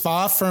 I was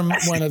far from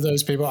one of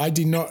those people. I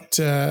did not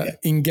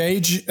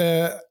engage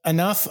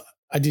enough.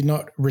 I did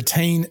not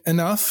retain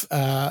enough,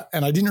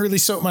 and I didn't really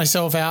sort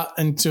myself out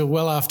until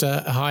well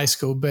after high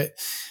school. But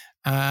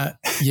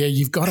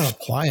you've got to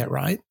apply it,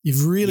 right?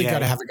 You've really got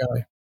to have a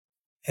go.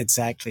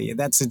 Exactly.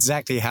 That's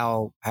exactly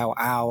how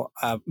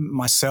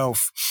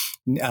myself,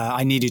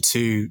 I needed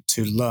to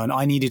learn.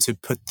 I needed to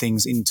put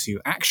things into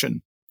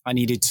action. I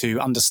needed to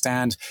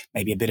understand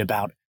maybe a bit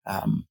about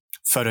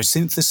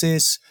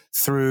photosynthesis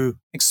through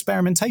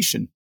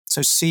experimentation.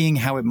 So seeing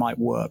how it might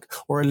work,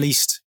 or at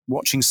least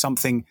watching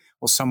something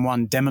or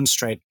someone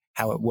demonstrate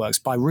how it works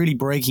by really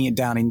breaking it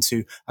down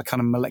into a kind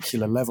of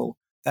molecular level.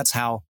 That's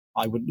how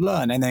I would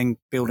learn. And then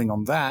building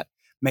on that,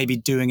 maybe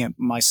doing it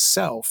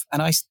myself.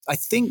 And I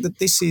think that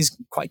this is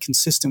quite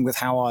consistent with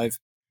how I've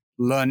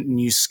learned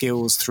new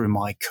skills through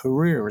my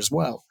career as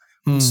well.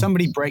 When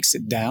somebody breaks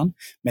it down,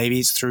 maybe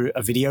it's through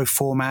a video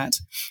format,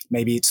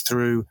 maybe it's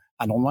through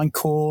an online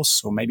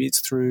course, or maybe it's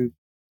through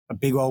a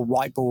big old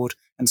whiteboard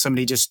and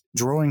somebody just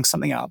drawing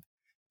something up.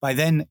 By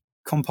then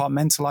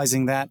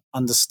compartmentalizing that,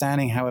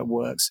 understanding how it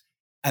works,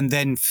 and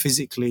then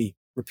physically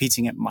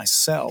repeating it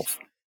myself.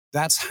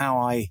 That's how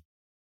I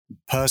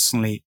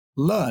personally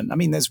learn. I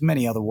mean, there's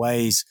many other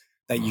ways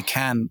that you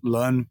can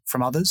learn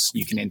from others.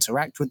 You can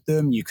interact with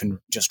them. You can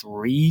just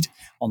read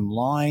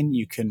online.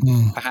 You can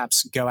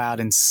perhaps go out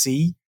and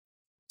see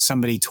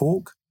somebody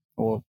talk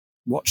or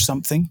watch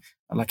something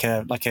like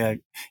a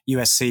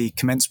USC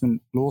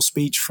commencement law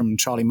speech from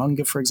Charlie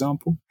Munger, for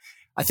example.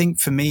 I think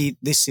for me,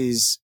 this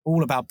is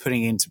all about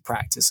putting it into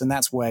practice. And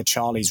that's where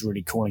Charlie's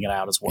really calling it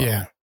out as well.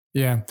 Yeah.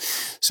 Yeah.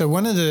 So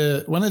one of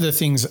the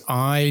things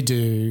I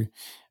do,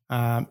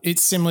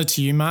 it's similar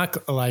to you,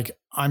 Mark. Like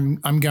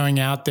I'm going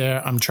out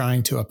there, I'm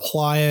trying to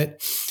apply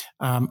it.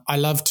 I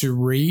love to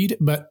read,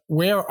 but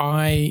where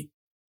I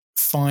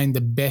find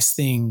the best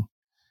thing,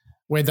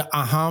 where the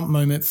aha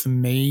moment for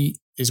me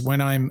is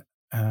when I'm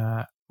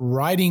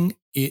writing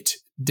it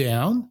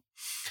down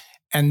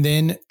and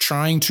then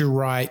trying to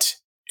write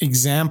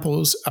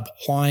examples,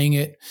 applying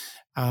it,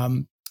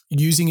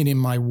 using it in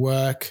my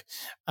work.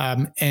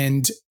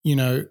 And,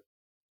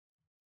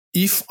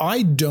 if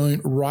I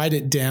don't write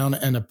it down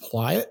and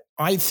apply it,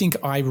 I think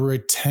I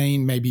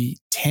retain maybe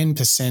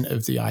 10%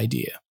 of the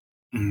idea.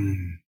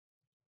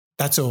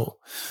 That's all.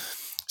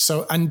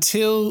 So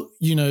until,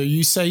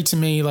 you say to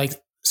me, like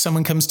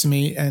someone comes to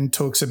me and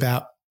talks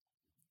about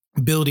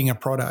building a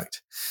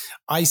product,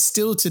 I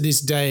still to this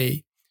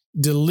day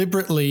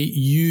deliberately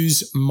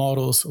use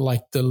models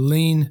like the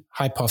lean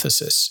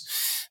hypothesis,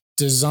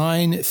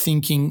 design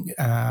thinking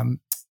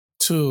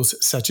tools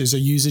such as a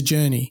user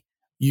journey,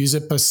 user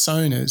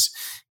personas,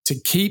 to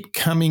keep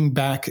coming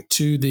back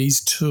to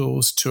these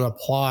tools to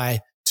apply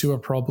to a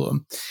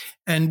problem.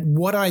 And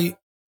what I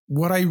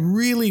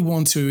really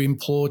want to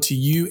implore to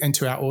you and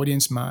to our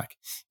audience, Mark,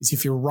 is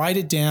if you write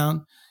it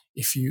down,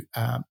 if you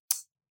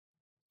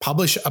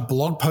publish a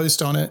blog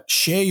post on it,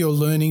 share your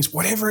learnings,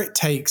 whatever it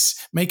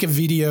takes, make a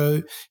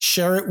video,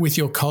 share it with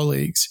your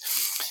colleagues.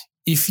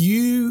 If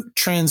you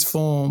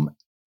transform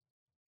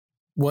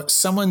what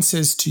someone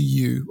says to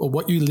you or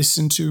what you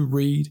listen to,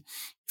 read,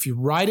 if you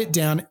write it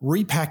down,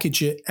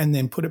 repackage it, and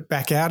then put it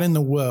back out in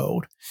the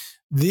world,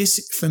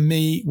 this for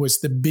me was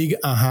the big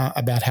aha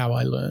about how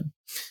I learn.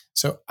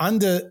 So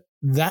under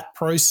that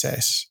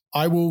process,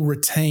 I will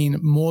retain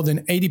more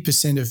than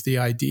 80% of the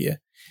idea.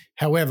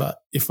 However,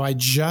 if I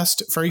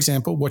just, for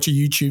example, watch a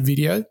YouTube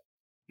video,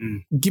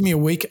 give me a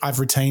week, I've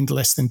retained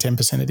less than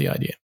 10% of the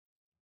idea.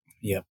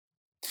 Yeah.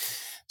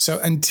 So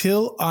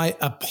until I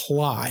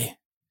apply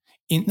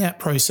in that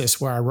process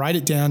where I write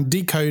it down,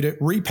 decode it,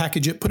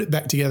 repackage it, put it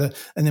back together,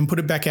 and then put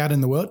it back out in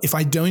the world, if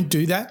I don't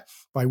do that,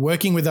 by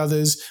working with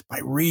others,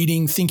 by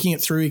reading, thinking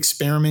it through,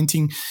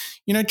 experimenting,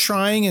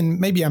 trying, and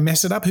maybe I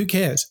mess it up, who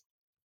cares?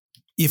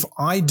 If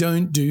I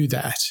don't do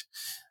that,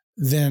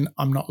 then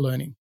I'm not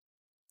learning.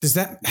 Does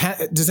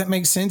that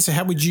make sense? So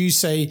how would you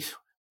say,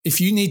 if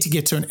you need to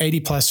get to an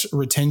 80 plus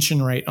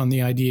retention rate on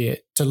the idea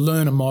to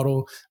learn a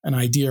model, an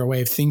idea, a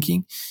way of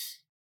thinking,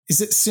 is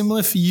it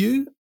similar for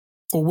you,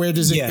 or where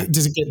does it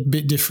get a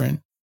bit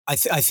different? I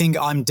think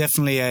I'm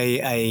definitely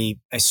a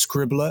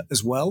scribbler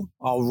as well.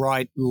 I'll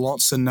write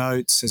lots of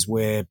notes as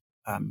we're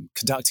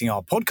conducting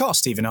our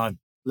podcast. Even our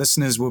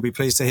listeners will be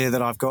pleased to hear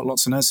that I've got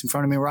lots of notes in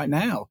front of me right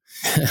now.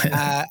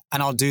 And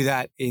I'll do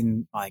that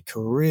in my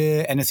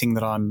career, anything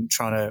that I'm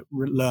trying to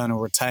learn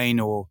or retain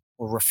or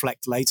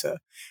reflect later.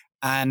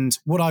 And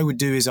what I would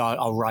do is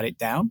I'll write it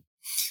down,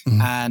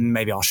 and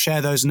maybe I'll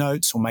share those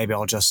notes, or maybe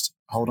I'll just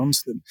hold on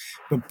to them.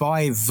 But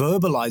by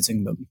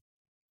verbalizing them,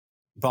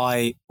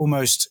 by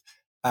almost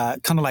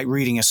kind of like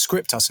reading a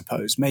script, I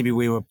suppose. Maybe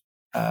we were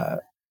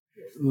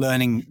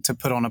learning to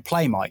put on a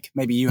play, Mike.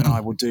 Maybe you and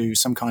I will do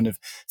some kind of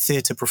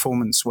theatre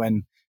performance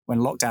when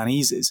lockdown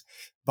eases.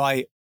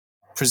 By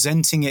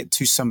presenting it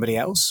to somebody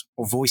else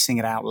or voicing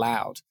it out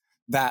loud,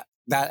 that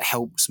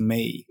helps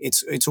me.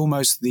 It's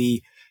almost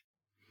the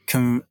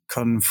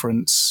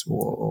conference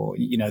or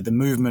the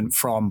movement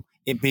from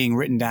it being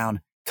written down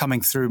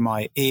coming through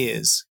my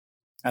ears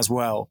as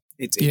well.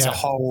 It's a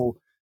whole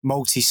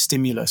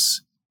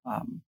multi-stimulus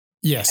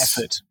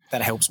effort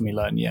that helps me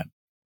learn. Yeah.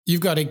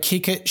 You've got to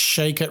kick it,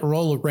 shake it,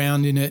 roll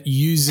around in it,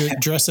 use it,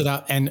 dress it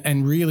up,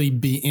 and really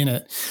be in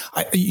it.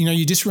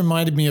 You just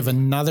reminded me of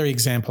another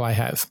example I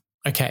have.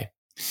 Okay.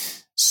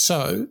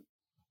 So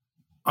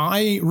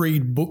I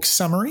read book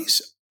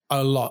summaries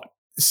a lot.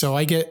 So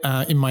I get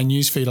in my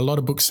newsfeed a lot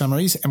of book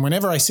summaries. And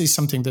whenever I see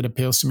something that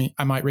appeals to me,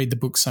 I might read the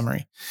book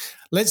summary.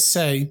 Let's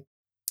say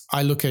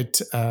I look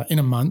at, in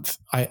a month,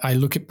 I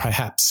look at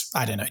perhaps,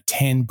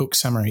 10 book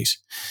summaries.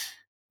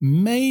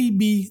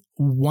 Maybe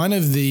one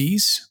of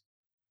these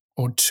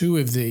or two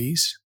of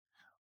these,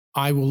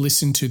 I will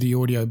listen to the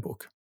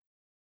audiobook.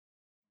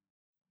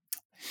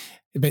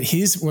 But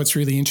here's what's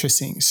really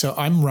interesting. So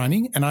I'm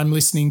running and I'm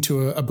listening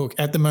to a book.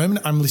 At the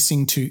moment, I'm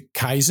listening to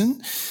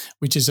Kaizen,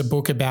 which is a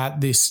book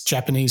about this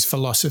Japanese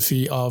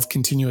philosophy of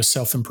continuous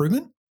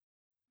self-improvement.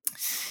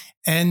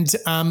 And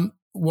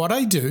what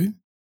I do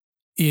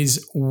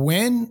is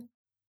when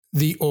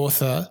the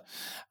author,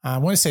 I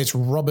want to say it's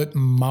Robert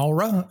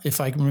Maurer, if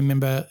I can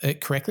remember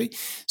it correctly.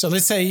 So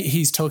let's say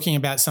he's talking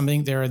about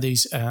something. There are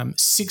these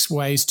 6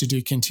 ways to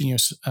do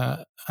continuous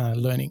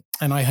learning.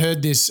 And I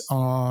heard this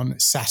on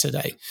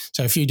Saturday,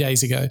 so a few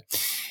days ago.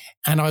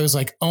 And I was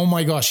like, oh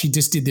my gosh, he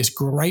just did this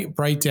great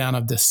breakdown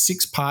of the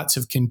 6 parts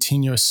of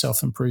continuous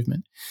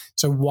self-improvement.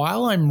 So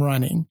while I'm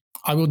running,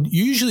 I will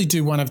usually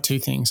do one of 2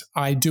 things.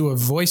 I do a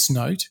voice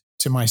note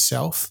to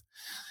myself,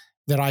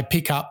 that I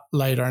pick up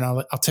later, and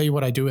I'll tell you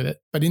what I do with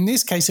it. But in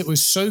this case, it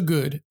was so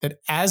good that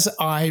as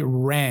I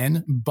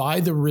ran by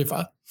the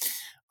river,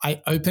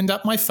 I opened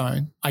up my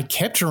phone. I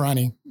kept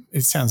running.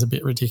 It sounds a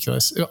bit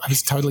ridiculous. I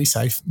was totally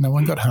safe. No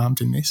one got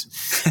harmed in this.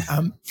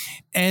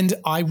 And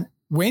I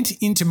went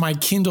into my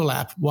Kindle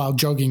app while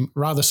jogging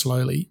rather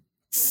slowly,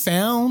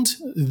 found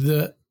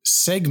the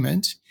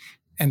segment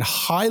and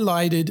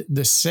highlighted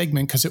the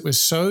segment because it was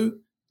so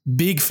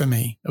big for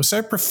me. It was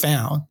so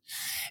profound.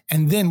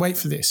 And then wait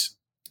for this.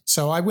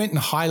 So I went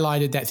and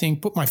highlighted that thing,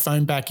 put my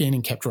phone back in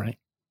and kept running.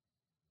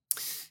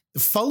 The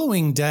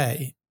following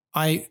day,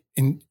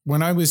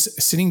 when I was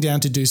sitting down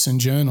to do some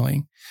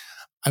journaling,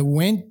 I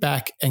went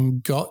back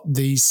and got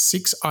these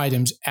 6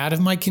 items out of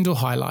my Kindle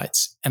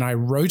highlights and I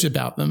wrote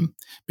about them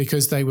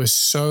because they were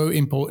so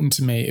important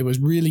to me. It was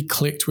really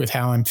clicked with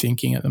how I'm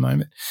thinking at the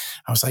moment.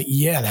 I was like,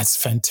 yeah, that's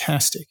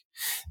fantastic.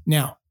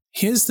 Now,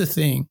 here's the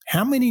thing.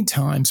 How many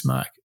times,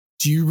 Mark,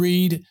 do you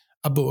read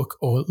a book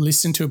or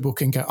listen to a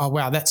book and go, oh,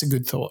 wow, that's a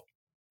good thought?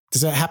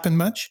 Does that happen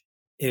much?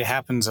 It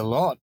happens a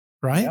lot.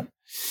 Right? Yep.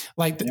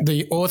 Like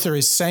the author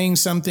is saying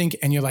something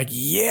and you're like,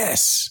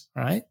 yes,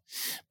 right?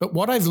 But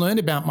what I've learned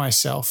about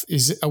myself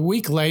is a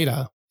week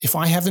later, if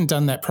I haven't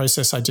done that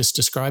process I just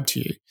described to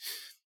you,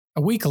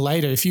 a week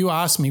later, if you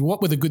ask me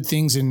what were the good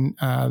things in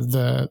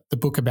the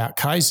book about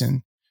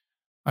Kaizen,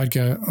 I'd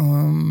go,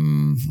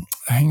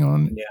 hang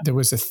on, there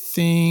was a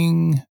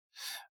thing.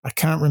 I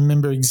can't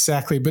remember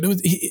exactly, but it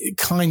was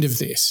kind of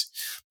this.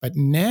 But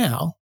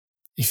now,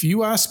 if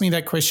you ask me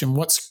that question,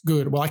 what's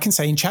good? Well, I can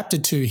say in chapter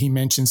 2, he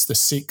mentions the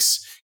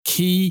 6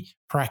 key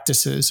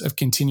practices of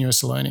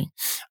continuous learning: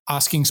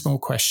 asking small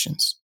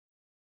questions,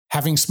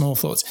 having small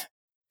thoughts,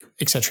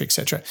 et cetera, et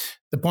cetera.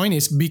 The point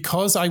is,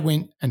 because I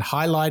went and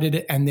highlighted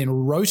it and then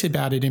wrote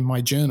about it in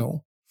my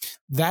journal,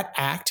 that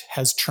act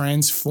has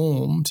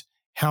transformed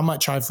how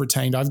much I've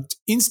retained. I've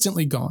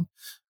instantly gone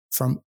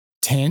from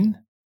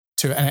 10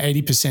 to an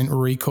 80%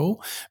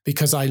 recall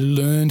because I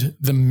learned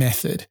the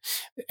method.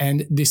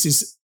 And this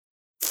is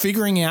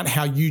figuring out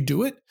how you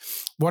do it.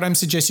 What I'm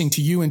suggesting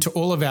to you and to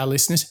all of our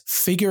listeners,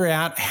 figure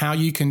out how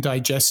you can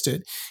digest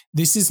it.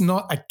 This is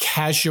not a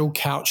casual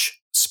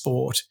couch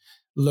sport.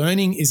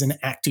 Learning is an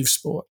active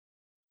sport.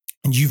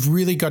 And you've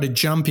really got to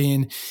jump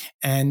in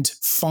and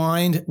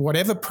find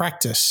whatever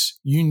practice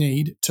you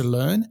need to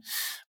learn.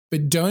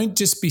 But don't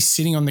just be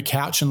sitting on the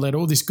couch and let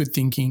all this good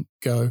thinking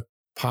go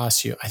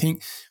past you. I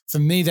think for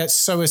me, that's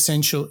so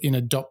essential in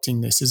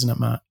adopting this, isn't it,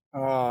 Mark?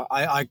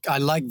 I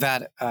like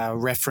that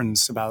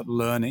reference about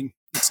learning.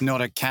 It's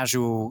not a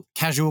casual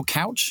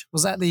couch.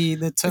 Was that the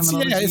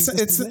terminology?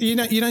 It's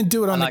you don't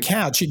do it on the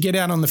couch. You get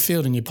out on the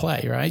field and you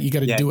play, right? You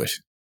got to do it.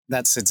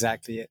 That's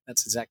exactly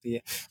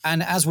it.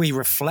 And as we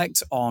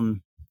reflect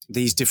on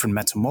these different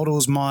meta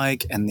models,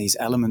 Mike, and these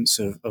elements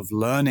of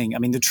learning, I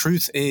mean, the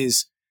truth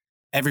is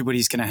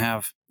everybody's going to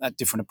have a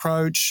different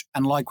approach.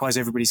 And likewise,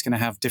 everybody's going to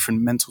have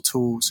different mental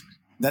tools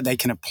that they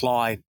can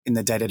apply in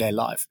their day-to-day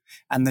life.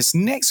 And this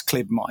next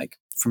clip, Mike,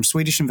 from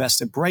Swedish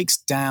Investor, breaks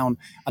down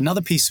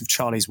another piece of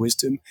Charlie's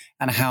wisdom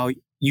and how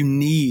you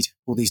need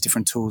all these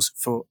different tools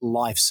for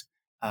life's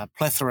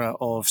plethora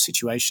of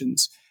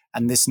situations.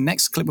 And this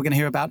next clip we're going to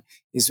hear about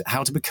is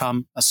how to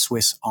become a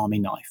Swiss Army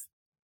knife.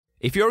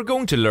 If you're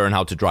going to learn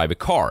how to drive a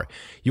car,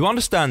 you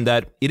understand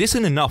that it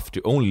isn't enough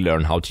to only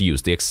learn how to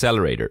use the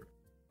accelerator.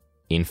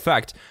 In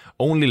fact,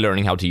 only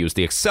learning how to use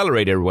the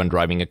accelerator when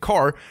driving a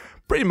car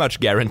pretty much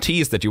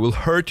guarantees that you will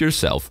hurt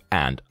yourself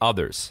and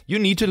others. You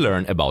need to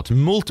learn about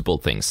multiple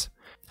things.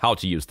 How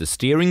to use the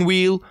steering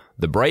wheel,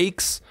 the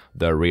brakes,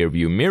 the rear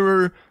view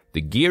mirror,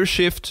 the gear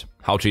shift,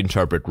 how to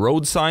interpret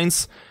road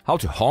signs, how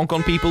to honk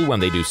on people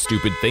when they do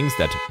stupid things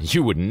that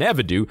you would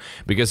never do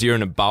because you're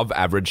an above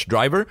average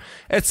driver,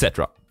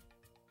 etc.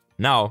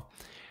 Now,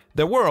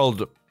 the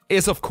world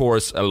is of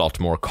course a lot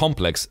more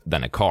complex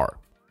than a car.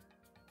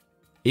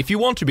 If you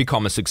want to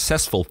become a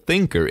successful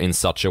thinker in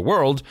such a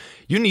world,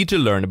 you need to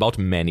learn about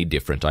many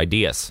different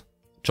ideas.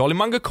 Charlie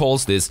Munger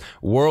calls this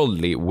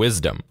worldly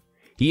wisdom.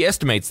 He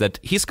estimates that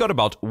he's got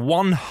about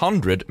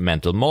 100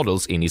 mental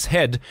models in his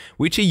head,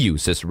 which he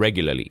uses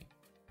regularly.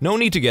 No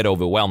need to get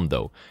overwhelmed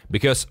though,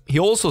 because he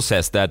also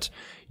says that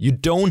you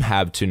don't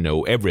have to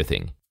know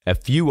everything. A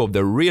few of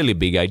the really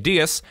big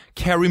ideas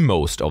carry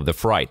most of the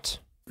fright.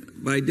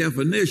 By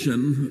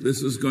definition,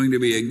 this is going to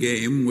be a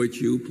game which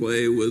you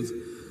play with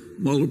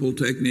multiple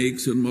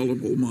techniques and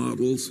multiple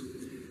models,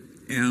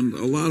 and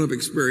a lot of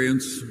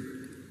experience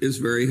is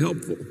very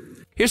helpful.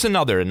 Here's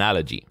another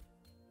analogy.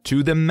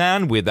 To the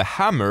man with a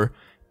hammer,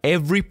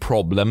 every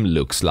problem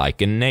looks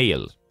like a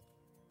nail.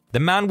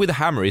 The man with a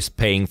hammer is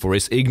paying for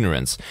his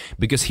ignorance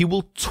because he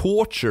will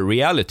torture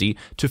reality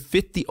to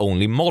fit the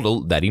only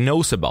model that he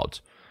knows about.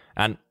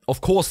 And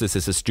of course this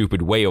is a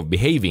stupid way of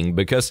behaving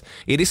because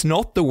it is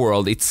not the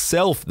world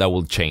itself that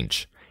will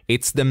change.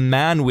 It's the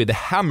man with a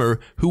hammer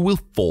who will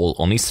fall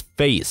on his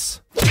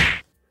face.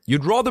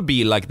 You'd rather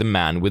be like the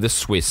man with a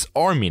Swiss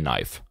Army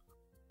knife.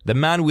 The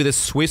man with a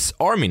Swiss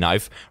Army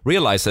knife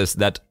realizes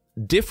that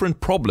different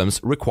problems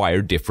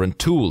require different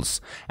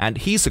tools, and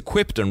he's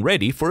equipped and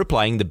ready for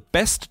applying the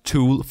best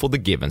tool for the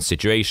given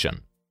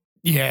situation.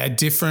 Yeah,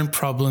 different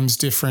problems,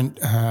 different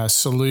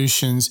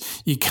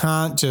solutions. You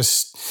can't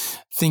just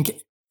think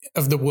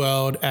of the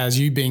world as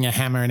you being a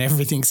hammer and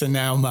everything's a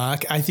nail,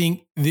 Mark. I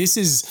think this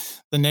is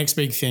the next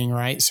big thing,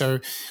 right? So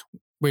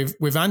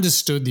we've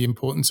understood the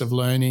importance of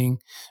learning.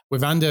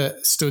 We've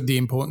understood the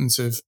importance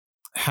of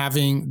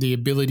having the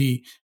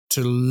ability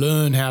to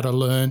learn, how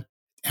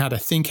to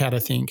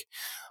think.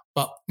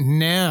 But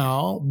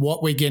now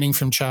what we're getting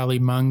from Charlie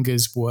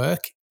Munger's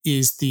work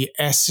is the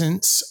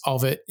essence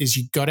of it is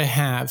you've got to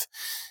have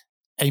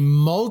a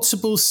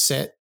multiple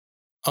set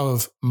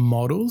of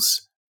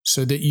models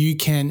so that you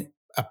can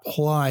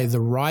apply the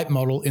right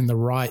model in the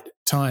right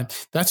time.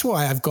 That's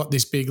why I've got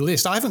this big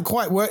list. I haven't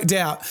quite worked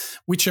out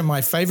which are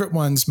my favorite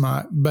ones,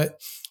 Mark,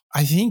 but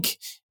I think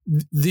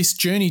this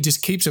journey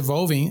just keeps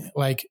evolving.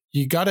 Like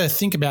you got to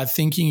think about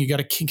thinking, you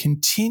got to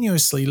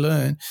continuously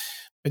learn,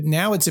 but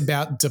now it's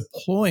about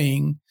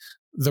deploying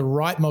the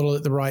right model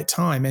at the right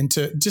time. And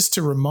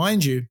to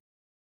remind you,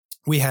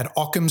 we had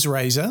Occam's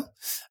razor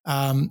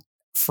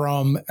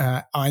from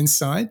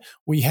Einstein.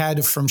 We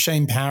had from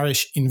Shane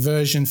Parrish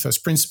inversion,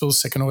 first principles,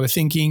 second order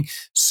thinking,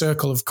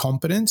 circle of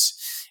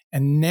competence.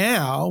 And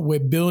now we're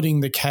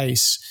building the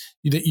case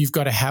that you've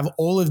got to have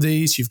all of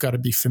these. You've got to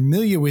be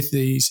familiar with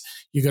these.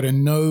 You've got to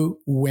know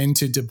when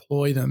to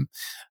deploy them.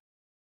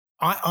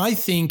 I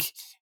think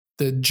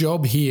the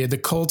job here, the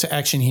call to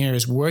action here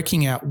is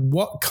working out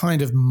what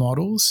kind of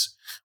models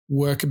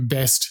work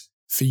best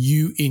for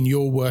you in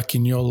your work,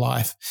 in your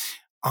life.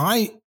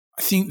 I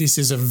think this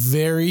is a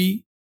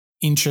very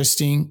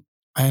interesting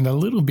and a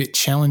little bit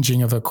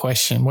challenging of a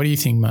question. What do you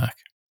think, Mark?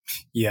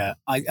 Yeah,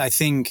 I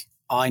think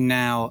I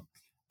now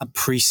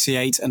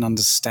appreciate and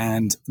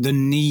understand the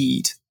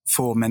need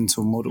for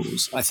mental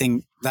models. I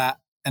think that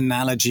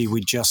analogy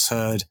we just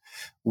heard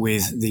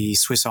with the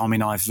Swiss Army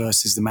knife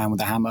versus the man with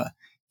the hammer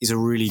is a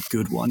really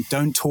good one.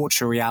 Don't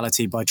torture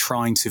reality by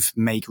trying to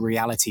make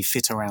reality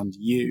fit around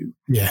you.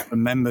 Yeah.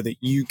 Remember that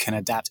you can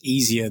adapt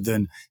easier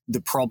than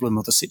the problem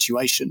or the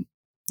situation,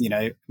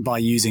 by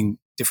using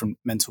different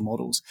mental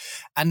models.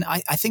 And I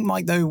think,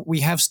 Mike, though,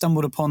 we have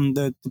stumbled upon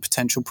the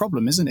potential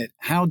problem, isn't it?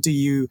 How do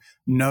you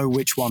know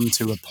which one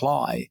to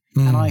apply?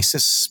 And I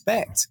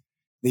suspect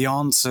the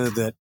answer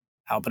that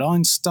Albert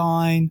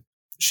Einstein,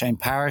 Shane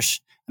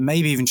Parrish, and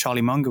maybe even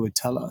Charlie Munger would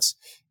tell us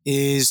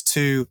is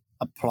to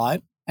apply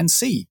it and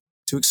see,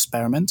 to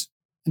experiment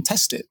and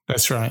test it.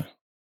 That's right.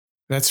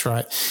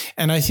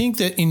 And I think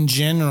that in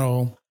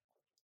general,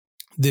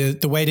 the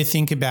way to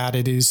think about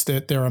it is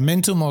that there are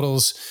mental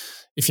models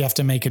if you have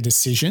to make a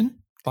decision,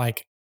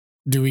 like,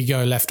 do we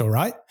go left or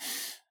right?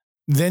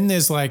 Then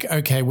there's like,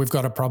 okay, we've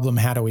got a problem.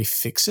 How do we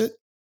fix it?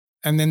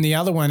 And then the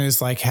other one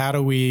is like, how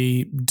do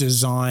we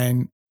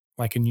design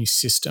like a new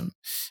system?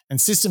 And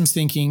systems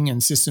thinking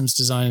and systems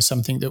design is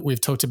something that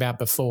we've talked about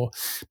before,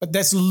 but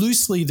that's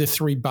loosely the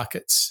three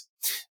buckets.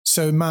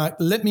 So Mark,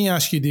 let me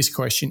ask you this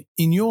question.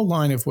 In your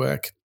line of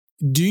work,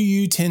 do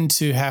you tend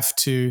to have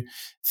to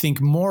think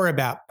more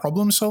about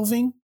problem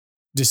solving,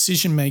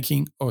 decision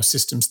making, or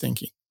systems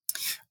thinking?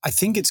 I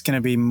think it's going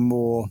to be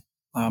more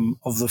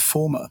of the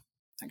former,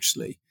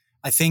 actually.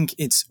 I think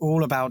it's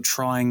all about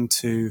trying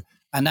to,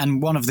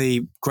 and one of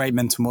the great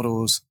mental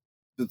models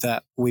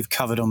that we've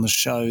covered on the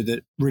show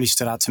that really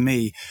stood out to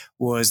me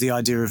was the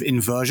idea of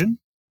inversion.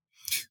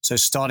 So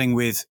starting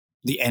with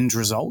the end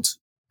result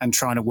and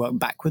trying to work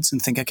backwards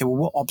and think, okay, well,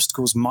 what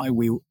obstacles might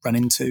we run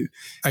into?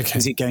 Okay.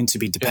 Is it going to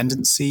be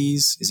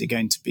dependencies? Is it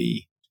going to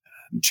be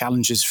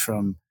challenges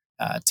from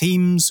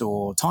teams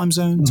or time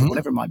zones or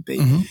whatever it might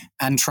be,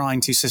 and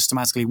trying to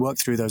systematically work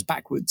through those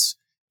backwards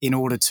in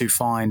order to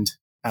find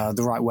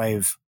the right way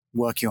of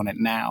working on it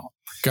now.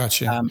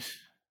 Gotcha.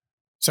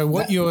 So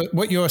what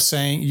you're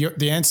saying,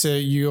 the answer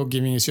you're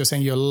giving is you're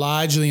saying you're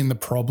largely in the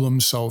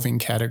problem solving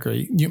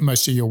category,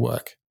 most of your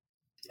work.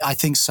 I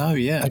think so,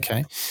 yeah.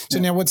 Okay. So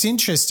now what's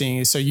interesting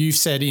is, so you've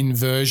said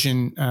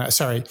inversion,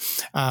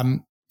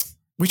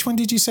 which one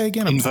did you say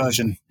again?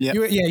 Inversion. Yeah.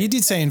 You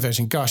did say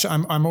inversion. Gosh,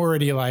 I'm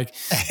already like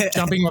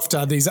jumping off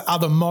to these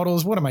other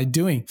models. What am I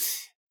doing?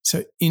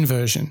 So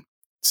inversion.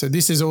 So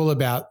this is all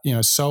about,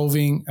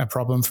 solving a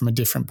problem from a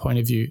different point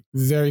of view.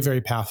 Very, very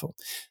powerful.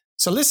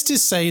 So let's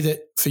just say that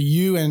for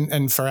you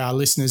and for our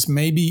listeners,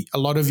 maybe a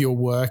lot of your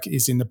work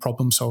is in the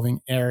problem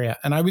solving area.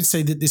 And I would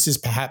say that this is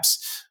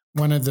perhaps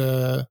one of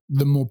the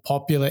more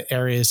popular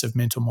areas of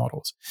mental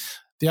models.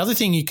 The other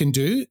thing you can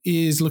do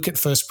is look at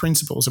first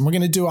principles. And we're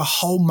going to do a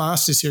whole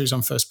master series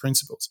on first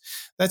principles.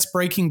 That's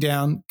breaking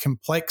down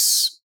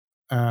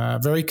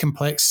very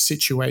complex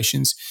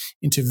situations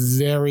into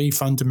very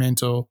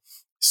fundamental,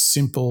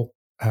 simple,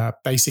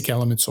 basic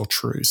elements or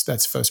truths.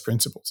 That's first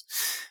principles.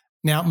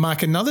 Now,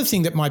 Mark, another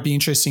thing that might be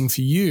interesting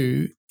for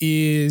you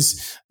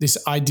is this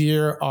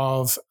idea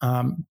of,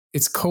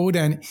 it's called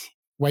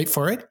wait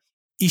for it,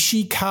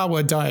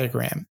 Ishikawa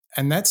diagram.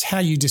 And that's how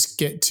you just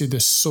get to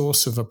the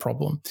source of a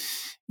problem,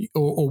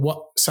 or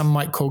what some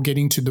might call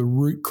getting to the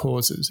root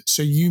causes.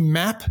 So you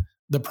map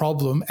the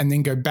problem and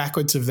then go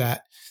backwards of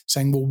that,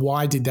 saying, well,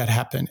 why did that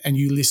happen? And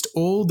you list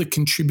all the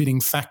contributing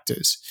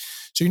factors.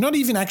 So you're not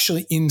even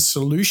actually in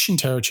solution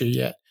territory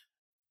yet.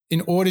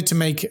 In order to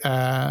make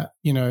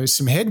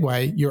some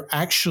headway, you're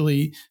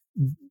actually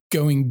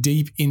going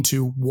deep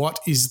into what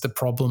is the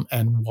problem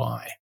and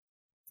why.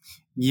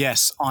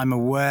 Yes, I'm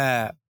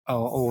aware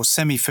or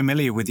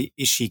semi-familiar with the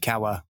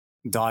Ishikawa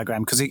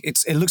diagram because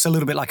it looks a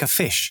little bit like a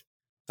fish,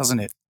 doesn't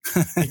it?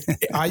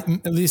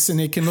 Listen,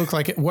 it can look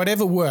like it,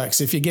 whatever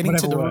works. If you're getting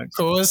to the root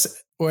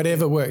cause,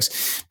 whatever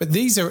works. But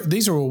these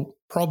are all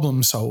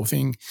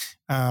problem-solving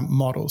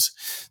models.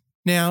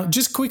 Now,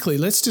 just quickly,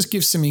 let's just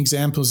give some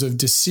examples of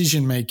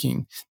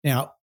decision-making.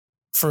 Now,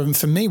 for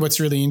me, what's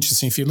really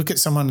interesting, if you look at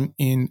someone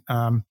in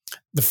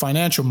the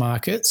financial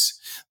markets,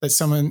 that's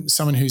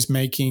someone who's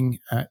making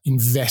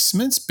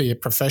investments, be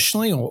it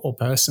professionally or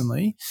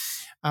personally,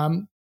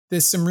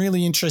 there's some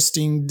really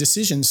interesting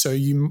decisions. So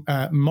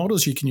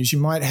models you can use. You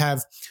might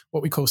have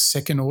what we call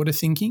second-order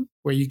thinking,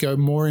 where you go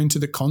more into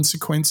the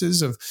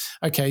consequences of,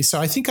 okay, so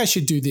I think I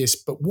should do this,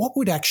 but what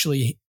would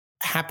actually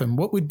happen?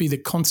 What would be the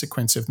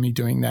consequence of me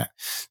doing that?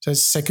 So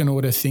it's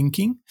second-order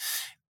thinking.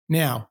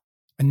 Now,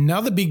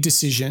 another big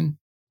decision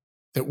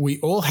that we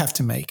all have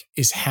to make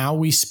is how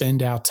we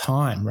spend our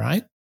time,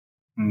 right?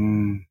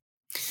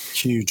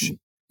 Huge.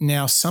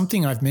 Now,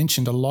 something I've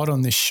mentioned a lot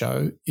on this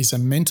show is a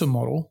mental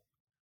model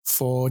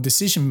for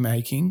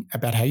decision-making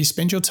about how you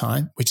spend your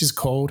time, which is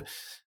called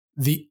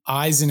the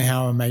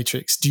Eisenhower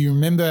Matrix. Do you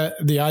remember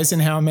the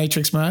Eisenhower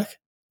Matrix, Mark?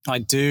 I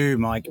do,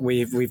 Mike.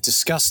 We've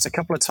discussed a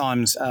couple of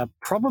times,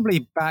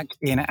 probably back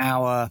in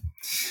our,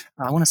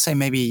 I want to say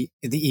maybe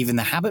even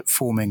the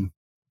habit-forming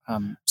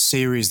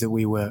series that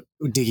we were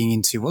digging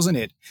into, wasn't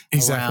it?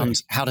 Exactly.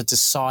 Around how to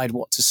decide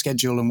what to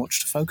schedule and what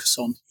to focus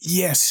on.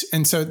 Yes.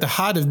 And so at the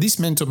heart of this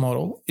mental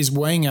model is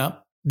weighing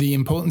up the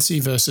importancy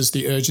versus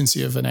the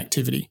urgency of an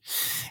activity.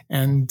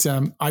 And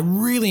I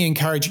really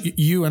encourage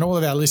you and all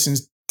of our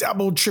listeners,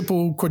 double,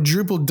 triple,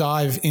 quadruple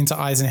dive into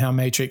Eisenhower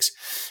Matrix,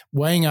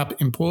 weighing up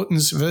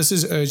importance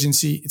versus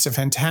urgency. It's a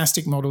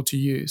fantastic model to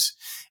use.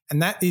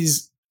 And that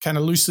is kind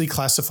of loosely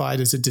classified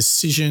as a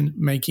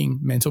decision-making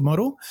mental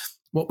model.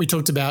 What we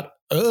talked about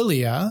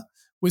earlier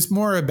was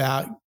more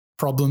about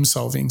problem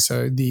solving.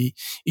 So the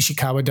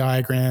Ishikawa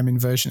diagram,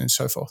 inversion, and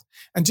so forth.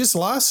 And just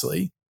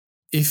lastly,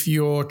 if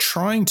you're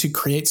trying to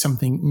create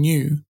something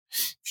new,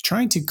 if you're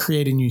trying to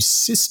create a new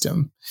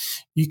system,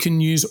 you can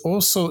use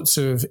all sorts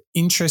of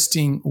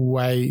interesting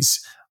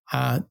ways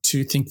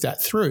to think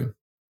that through.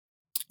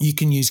 You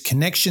can use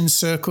connection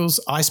circles,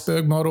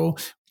 iceberg model,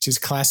 which is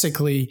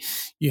classically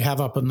you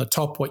have up on the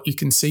top what you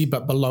can see,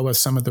 but below are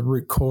some of the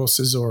root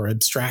causes or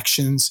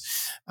abstractions.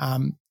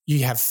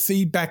 You have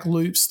feedback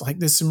loops. Like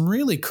there's some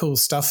really cool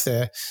stuff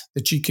there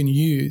that you can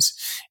use.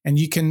 And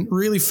you can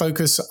really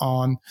focus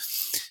on,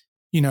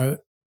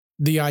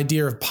 the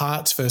idea of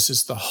parts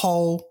versus the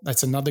whole.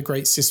 That's another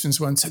great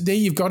systems one. So there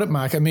you've got it,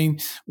 Mark. I mean,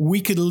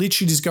 we could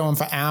literally just go on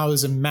for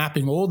hours and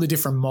mapping all the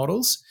different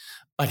models.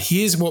 But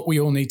here's what we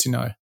all need to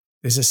know.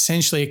 There's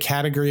essentially a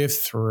category of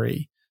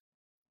 3.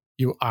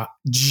 You are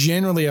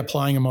generally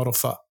applying a model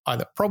for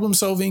either problem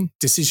solving,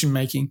 decision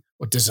making,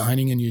 or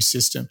designing a new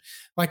system.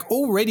 Like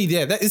already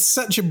there, that is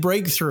such a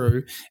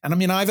breakthrough. And I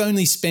mean, I've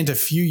only spent a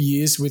few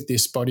years with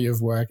this body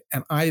of work,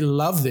 and I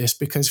love this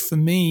because for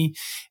me,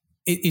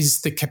 it is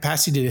the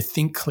capacity to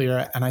think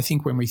clearer. And I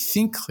think when we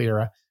think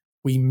clearer,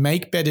 we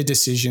make better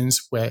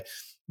decisions where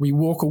we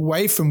walk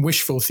away from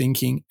wishful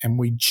thinking and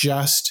we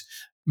just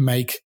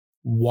make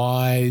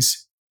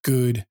wise,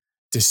 good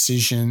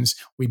decisions.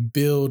 We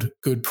build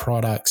good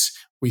products.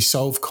 We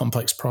solve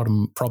complex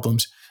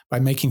problems by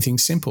making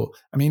things simple.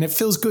 I mean, it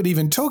feels good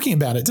even talking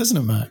about it, doesn't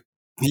it, Mark?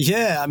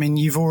 Yeah. I mean,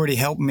 you've already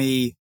helped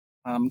me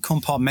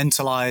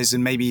compartmentalize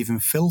and maybe even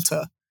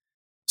filter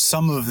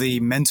some of the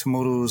mental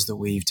models that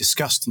we've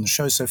discussed on the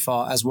show so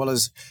far, as well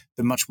as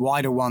the much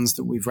wider ones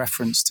that we've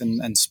referenced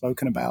and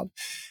spoken about,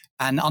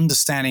 and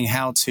understanding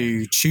how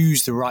to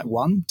choose the right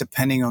one,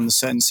 depending on the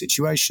certain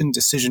situation,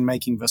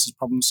 decision-making versus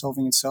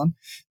problem-solving and so on.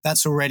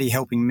 That's already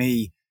helping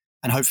me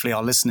and hopefully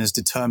our listeners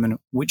determine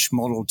which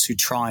model to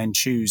try and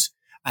choose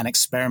and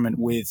experiment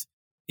with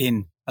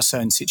in a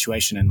certain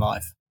situation in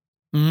life.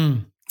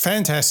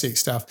 Fantastic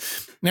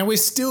stuff. Now, we've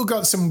still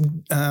got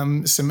some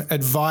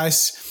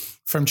advice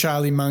from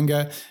Charlie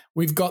Munger.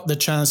 We've got the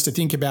chance to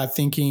think about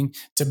thinking,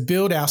 to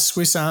build our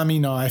Swiss Army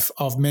knife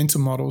of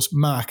mental models.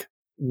 Mark,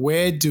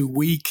 where do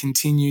we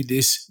continue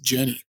this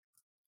journey?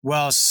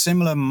 Well,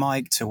 similar,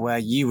 Mike, to where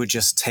you were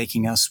just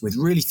taking us with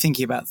really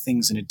thinking about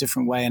things in a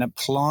different way and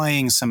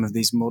applying some of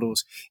these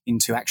models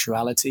into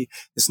actuality.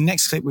 This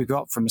next clip we've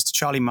got from Mr.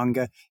 Charlie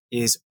Munger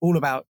is all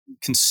about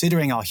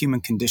considering our human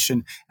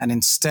condition and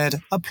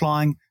instead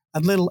applying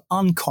a little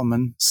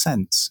uncommon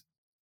sense.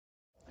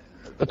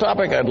 The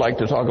topic I'd like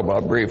to talk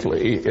about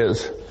briefly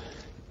is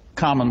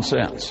common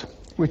sense.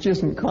 Which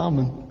isn't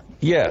common.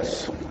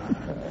 Yes.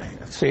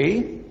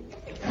 See?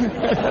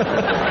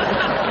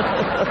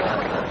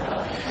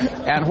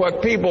 And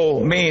what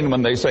people mean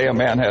when they say a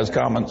man has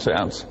common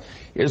sense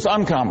is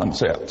uncommon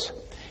sense.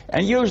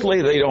 And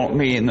usually they don't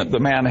mean that the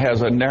man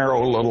has a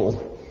narrow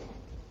little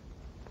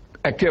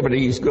activity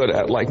he's good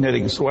at, like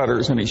knitting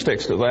sweaters, and he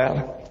sticks to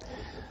that.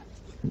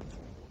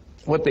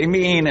 What they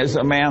mean is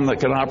a man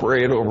that can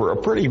operate over a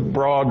pretty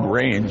broad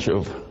range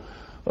of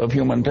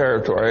human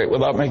territory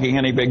without making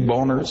any big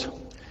boners.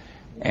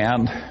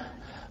 And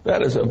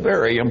that is a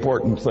very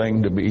important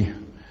thing to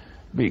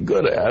be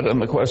good at, and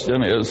the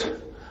question is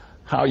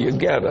how you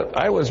get it.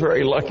 I was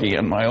very lucky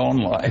in my own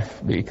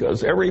life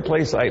because every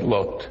place I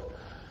looked,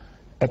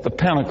 at the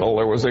pinnacle,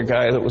 there was a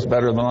guy that was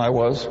better than I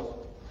was.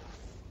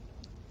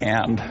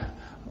 And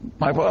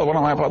one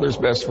of my father's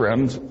best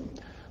friends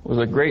was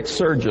a great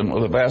surgeon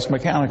with a vast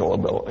mechanical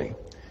ability.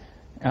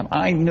 And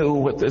I knew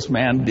what this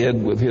man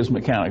did with his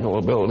mechanical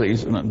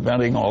abilities in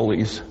inventing all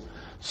these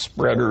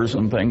spreaders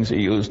and things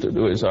he used to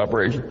do his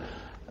operation,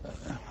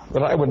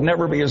 but I would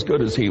never be as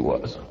good as he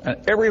was.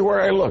 And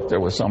everywhere I looked, there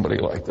was somebody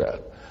like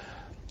that.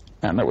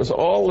 And there was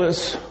all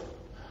this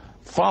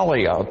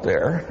folly out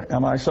there,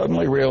 and I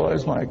suddenly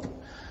realized, like,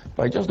 if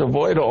I just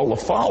avoid all the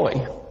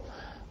folly,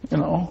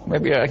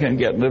 maybe I can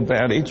get an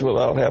advantage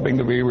without having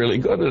to be really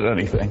good at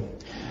anything.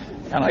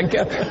 And I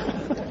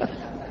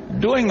kept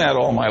doing that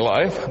all my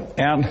life,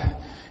 and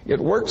it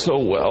worked so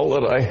well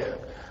that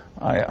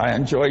I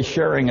enjoy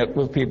sharing it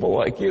with people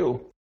like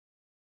you.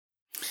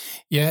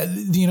 Yeah,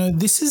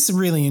 this is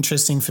really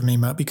interesting for me,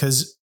 Mark,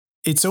 because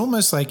it's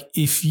almost like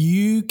if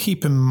you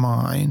keep in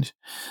mind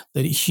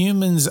that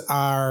humans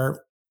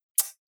are,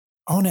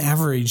 on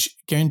average,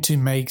 going to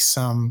make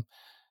some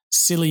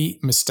silly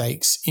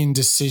mistakes in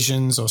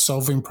decisions or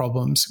solving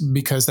problems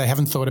because they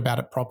haven't thought about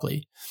it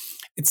properly.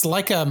 It's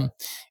like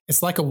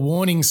a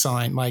warning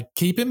sign. Like,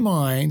 keep in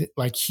mind,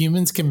 like,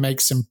 humans can make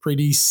some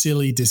pretty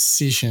silly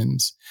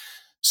decisions.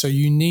 So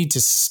you need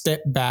to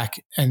step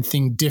back and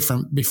think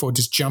different before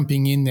just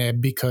jumping in there,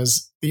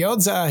 because the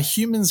odds are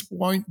humans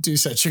won't do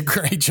such a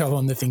great job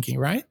on the thinking,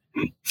 right?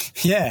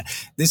 Yeah,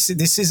 this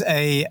is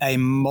a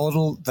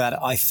model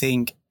that I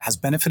think has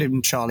benefited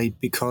from Charlie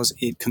because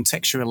it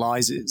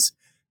contextualizes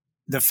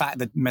the fact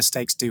that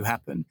mistakes do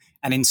happen.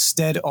 And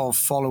instead of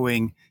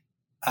following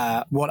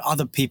what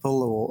other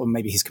people or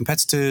maybe his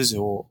competitors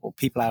or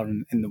people out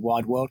in the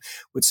wide world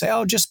would say,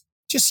 oh, just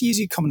use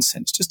your common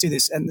sense, just do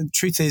this. And the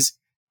truth is,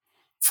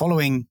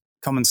 following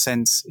common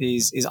sense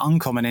is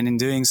uncommon, and in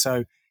doing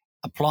so,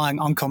 applying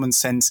uncommon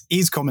sense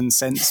is common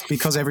sense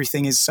because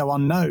everything is so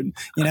unknown.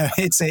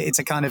 It's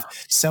a kind of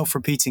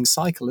self-repeating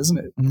cycle, isn't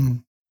it?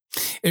 Mm.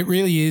 It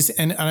really is.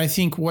 And I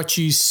think what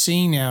you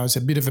see now is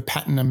a bit of a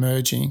pattern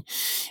emerging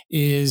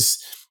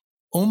is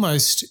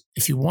almost,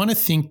 if you want to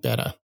think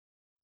better,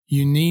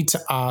 you need to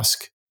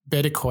ask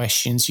better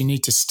questions. You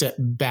need to step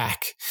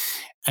back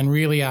and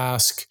really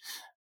ask,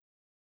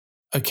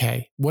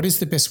 okay, what is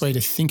the best way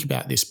to think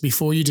about this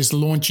before you just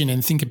launch in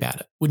and think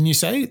about it? Wouldn't you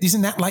say?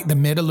 Isn't that like the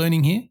meta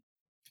learning here?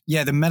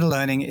 Yeah, the meta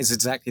learning is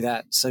exactly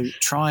that. So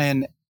try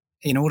and,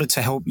 in order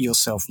to help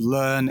yourself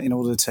learn, in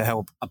order to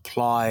help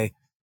apply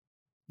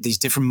these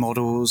different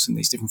models and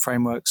these different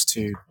frameworks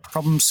to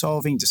problem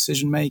solving,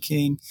 decision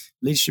making,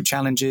 leadership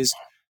challenges,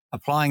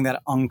 applying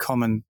that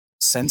uncommon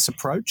sense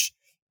approach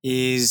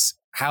is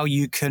how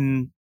you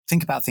can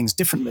think about things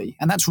differently.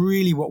 And that's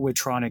really what we're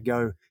trying to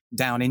go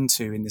down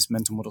into in this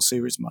mental model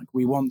series, Mike.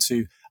 We want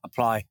to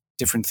apply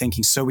different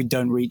thinking so we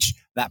don't reach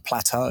that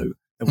plateau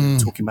that we were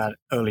talking about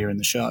earlier in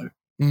the show.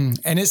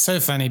 And it's so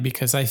funny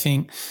because I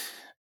think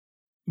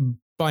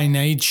by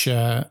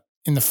nature,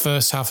 in the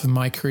first half of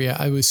my career,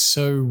 I was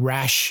so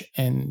rash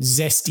and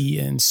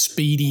zesty and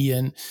speedy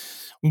and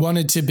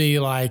wanted to be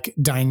like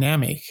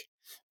dynamic.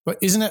 But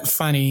isn't it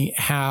funny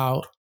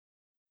how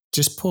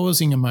just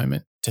pausing a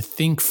moment to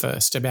think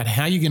first about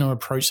how you're going to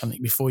approach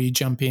something before you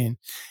jump in,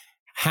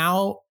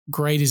 how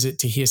great is it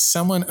to hear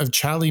someone of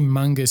Charlie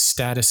Munger's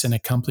status and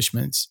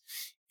accomplishments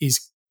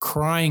is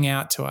crying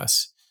out to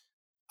us,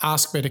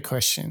 ask better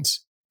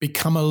questions,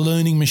 become a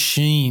learning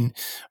machine,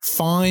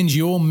 find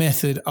your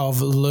method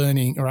of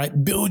learning, all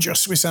right? Build your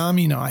Swiss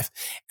Army knife.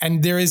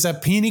 And there is a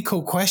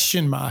pinnacle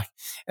question mark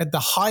at the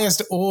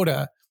highest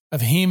order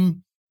of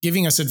him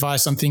giving us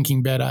advice on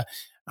thinking better.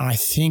 And I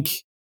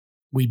think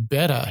we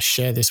better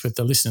share this with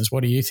the listeners.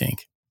 What do you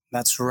think?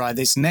 That's right.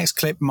 This next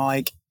clip,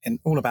 Mike, and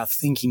all about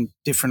thinking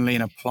differently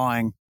and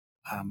applying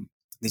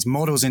these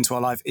models into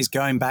our life is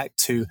going back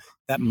to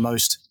that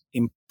most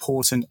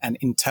important and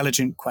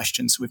intelligent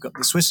question. So we've got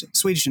the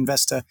Swedish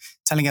investor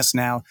telling us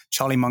now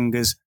Charlie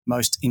Munger's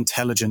most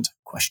intelligent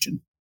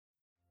question.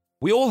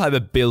 We all have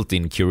a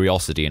built-in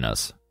curiosity in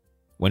us.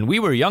 When we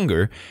were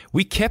younger,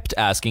 we kept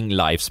asking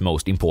life's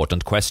most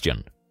important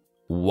question.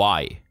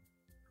 Why?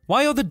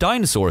 Why are the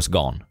dinosaurs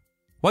gone?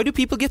 Why do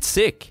people get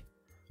sick?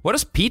 Why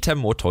does Pete have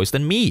more toys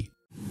than me?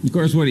 Of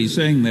course, what he's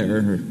saying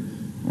there,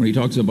 when he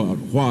talks about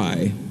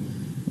why,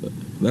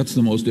 that's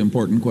the most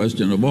important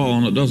question of all,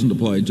 and it doesn't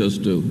apply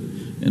just to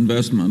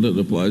investment, it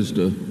applies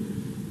to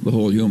the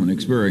whole human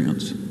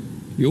experience.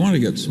 If you want to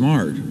get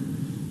smart,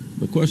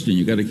 the question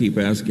you got to keep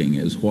asking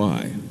is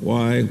why?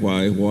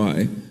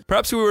 Why?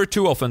 Perhaps we were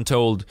too often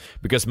told,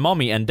 because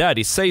mommy and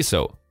daddy say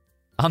so.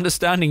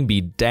 Understanding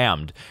be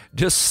damned,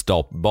 just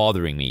stop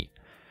bothering me.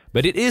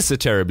 But it is a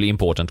terribly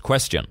important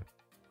question.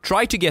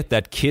 Try to get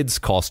that kid's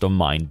cost of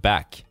mind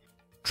back.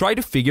 Try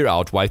to figure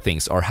out why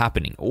things are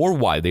happening or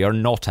why they are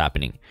not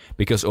happening,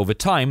 because over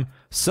time,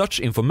 such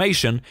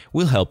information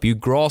will help you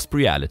grasp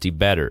reality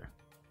better.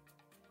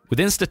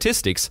 Within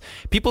statistics,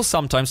 people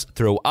sometimes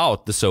throw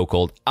out the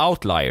so-called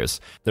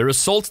outliers, the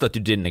results that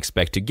you didn't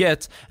expect to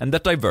get and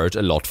that diverge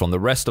a lot from the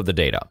rest of the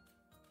data.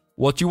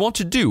 What you want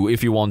to do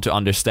if you want to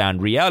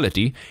understand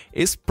reality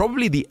is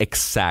probably the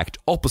exact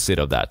opposite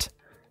of that.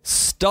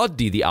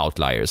 Study the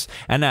outliers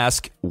and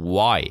ask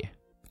why.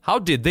 How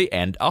did they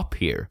end up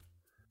here?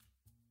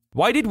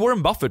 Why did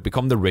Warren Buffett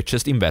become the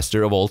richest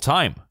investor of all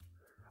time?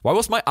 Why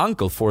was my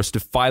uncle forced to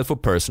file for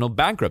personal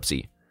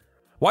bankruptcy?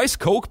 Why is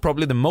Coke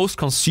probably the most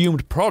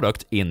consumed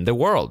product in the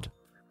world?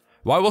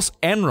 Why was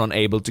Enron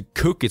able to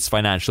cook its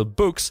financial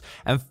books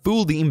and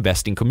fool the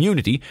investing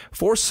community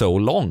for so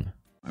long?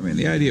 I mean,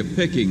 the idea of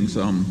picking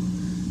some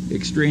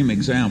extreme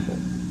example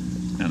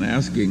and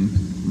asking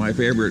my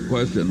favorite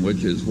question,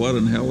 which is, what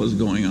in hell is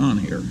going on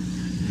here?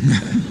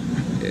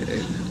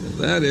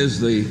 That is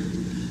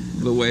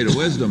the way to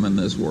wisdom in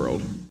this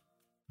world.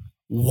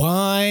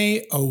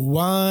 Why,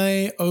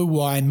 oh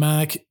why,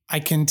 Mark? I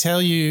can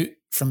tell you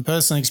from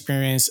personal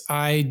experience,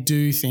 I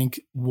do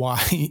think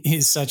why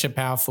is such a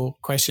powerful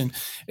question.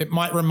 It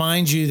might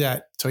remind you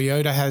that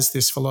Toyota has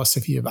this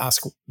philosophy of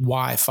ask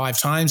why 5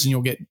 times and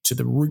you'll get to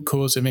the root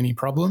cause of any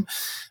problem.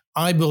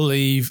 I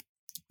believe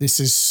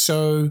this is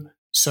so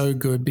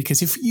good,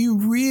 because if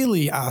you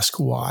really ask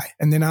why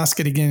and then ask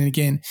it again and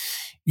again,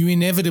 you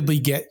inevitably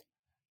get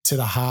to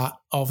the heart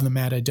of the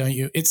matter, don't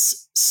you?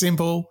 It's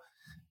simple,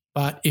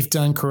 but if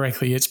done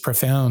correctly, it's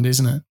profound,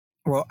 isn't it?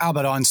 Well,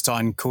 Albert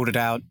Einstein called it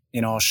out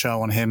in our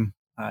show on him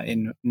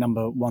in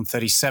number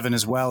 137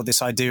 as well,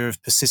 this idea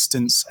of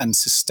persistence and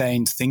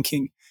sustained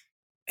thinking.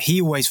 He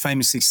always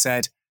famously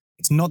said,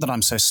 it's not that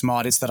I'm so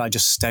smart, it's that I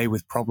just stay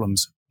with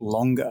problems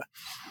longer.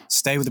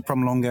 Stay with the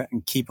problem longer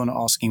and keep on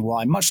asking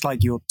why. Much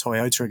like your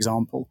Toyota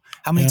example.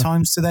 How many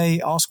times do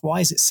they ask why?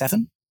 Is it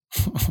 7?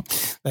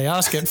 They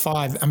ask it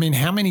 5. I mean,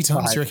 how many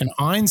times do you reckon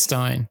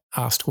Einstein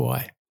asked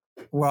why?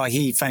 Well,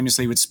 he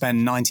famously would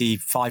spend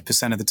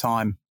 95% of the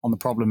time on the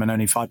problem and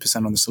only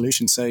 5% on the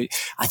solution. So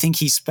I think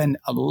he spent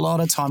a lot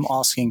of time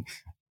asking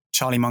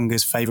Charlie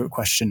Munger's favorite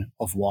question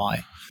of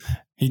why.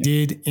 He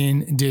did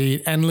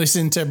indeed. And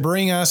listen, to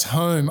bring us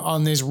home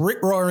on this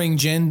rip-roaring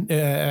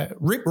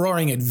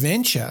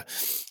adventure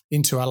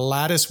into a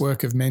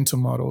latticework of mental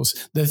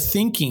models, the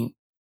thinking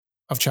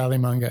of Charlie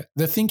Munger,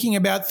 the thinking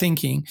about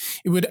thinking,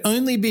 it would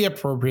only be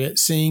appropriate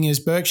seeing as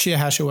Berkshire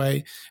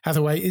Hathaway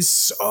is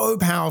so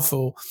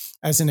powerful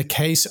as in a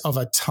case of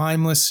a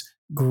timeless,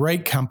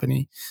 great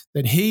company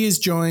that he is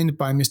joined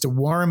by Mr.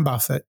 Warren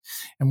Buffett,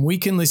 and we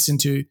can listen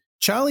to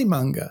Charlie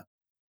Munger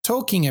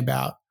talking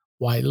about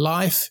why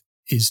life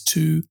is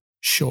too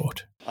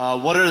short.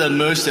 What are the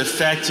most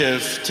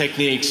effective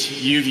techniques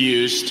you've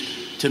used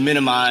to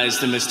minimize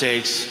the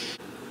mistakes?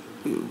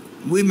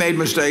 We made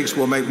mistakes,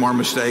 we'll make more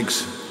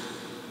mistakes.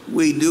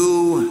 We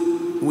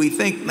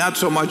think not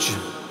so much,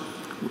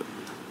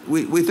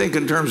 we think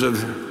in terms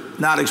of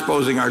not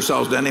exposing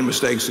ourselves to any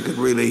mistakes that could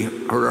really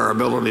hurt our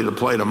ability to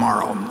play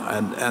tomorrow.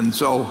 And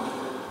so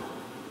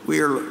we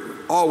are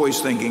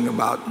always thinking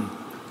about,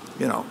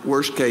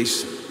 worst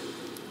case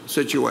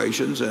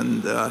situations.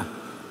 And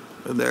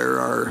there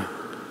are,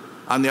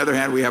 on the other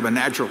hand, we have a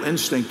natural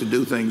instinct to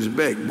do things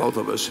big, both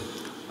of us.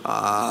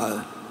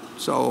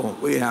 So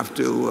we have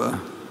to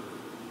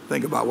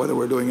think about whether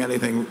we're doing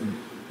anything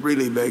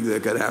really big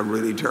that could have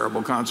really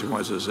terrible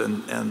consequences.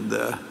 And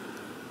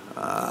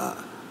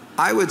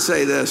I would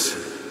say this,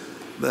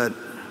 that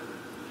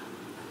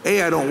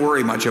I don't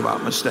worry much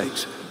about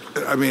mistakes.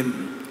 I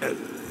mean,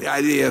 the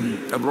idea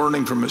of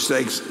learning from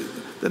mistakes,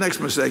 the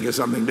next mistake is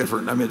something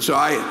different. I mean, so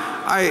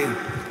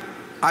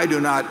I do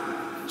not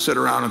sit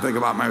around and think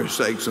about my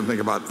mistakes and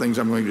think about things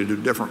I'm going to do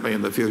differently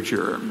in the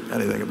future or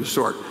anything of the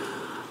sort.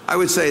 I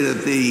would say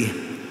that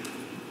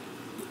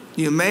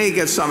you may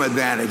get some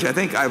advantage. I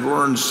think I've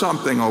learned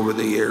something over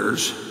the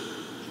years.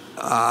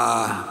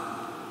 I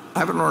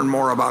haven't learned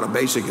more about a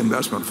basic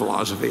investment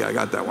philosophy. I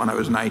got that when I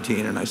was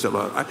 19, and I still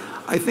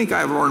I think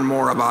I've learned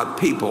more about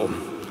people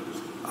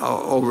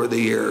over the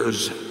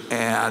years,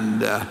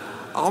 and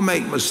I'll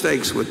make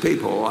mistakes with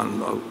people,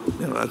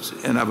 and that's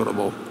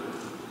inevitable.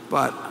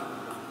 But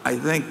I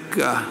think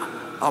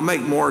I'll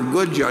make more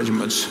good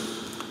judgments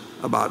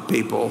about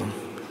people.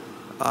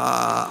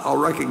 I'll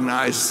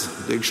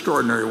recognize the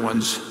extraordinary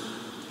ones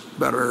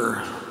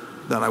better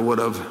than I would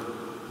have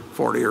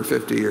 40 or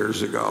 50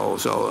 years ago.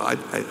 So I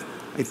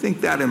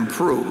think that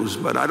improves,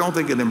 but I don't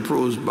think it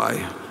improves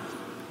by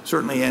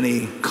certainly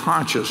any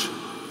conscious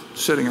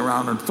sitting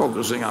around and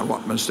focusing on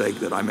what mistake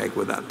that I make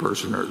with that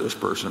person or this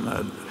person.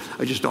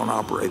 I just don't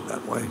operate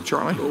that way.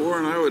 Charlie? Well,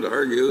 Warren, I would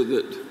argue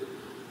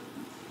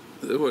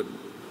that what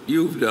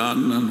you've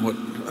done and what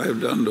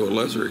I've done to a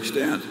lesser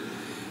extent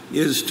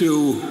is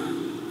to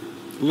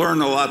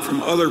learn a lot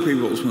from other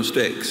people's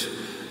mistakes.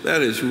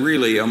 That is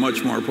really a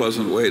much more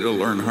pleasant way to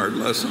learn hard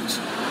lessons.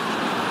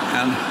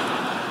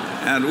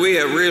 And we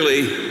have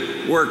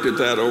really worked at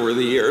that over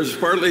the years,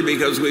 partly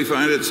because we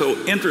find it so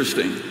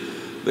interesting,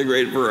 the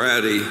great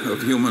variety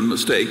of human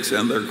mistakes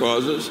and their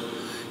causes.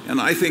 And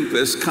I think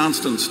this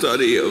constant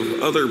study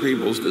of other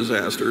people's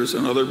disasters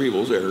and other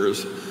people's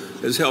errors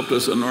has helped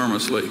us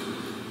enormously.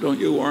 Don't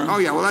you, Warren? Oh,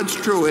 yeah, well, that's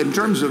true. In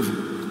terms of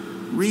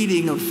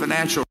reading of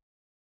financial,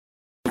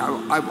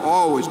 I've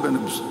always been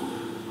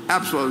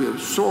absolutely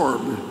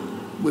absorbed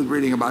with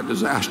reading about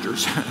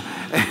disasters.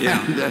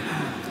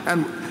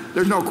 And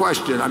there's no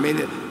question. I mean,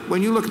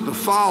 when you look at the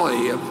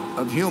folly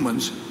of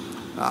humans,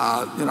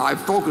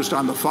 I've focused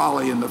on the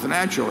folly in the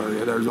financial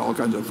area. There's all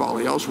kinds of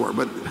folly elsewhere.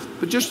 But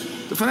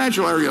just the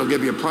financial area will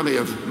give you plenty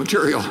of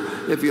material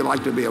if you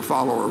like to be a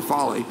follower of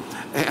folly.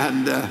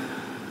 And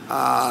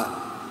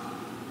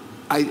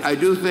I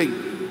do think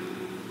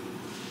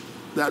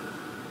that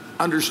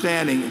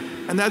understanding,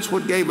 and that's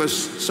what gave us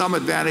some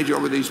advantage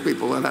over these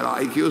people that had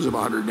IQs of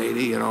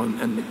 180,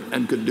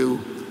 and could do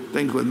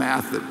things with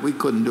math that we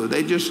couldn't do.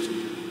 They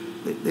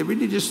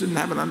really just didn't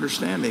have an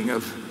understanding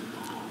of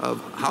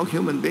how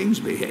human beings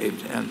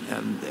behaved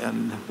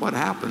and what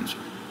happens.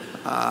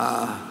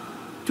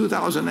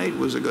 2008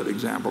 was a good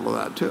example of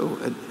that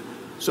too.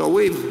 So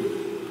we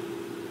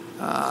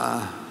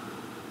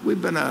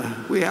have been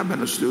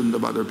a student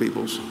of other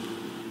people's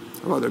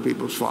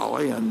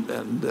folly, and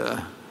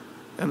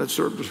it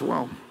served us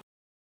well.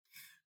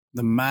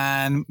 The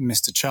man,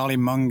 Mr. Charlie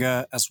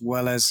Munger, as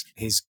well as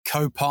his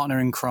co-partner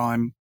in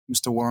crime,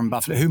 Mr. Warren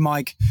Buffett, who,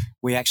 Mike,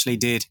 we actually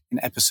did in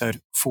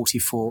episode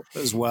 44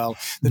 as well.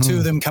 The two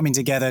of them coming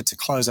together to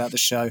close out the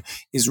show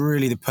is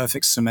really the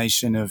perfect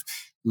summation of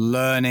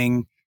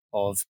learning,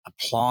 of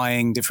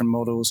applying different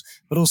models,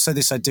 but also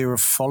this idea of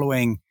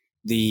following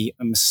the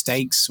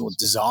mistakes or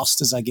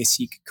disasters, I guess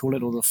you could call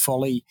it, or the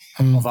folly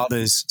of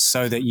others,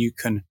 so that you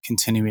can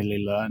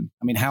continually learn.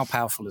 I mean, how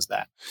powerful is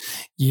that?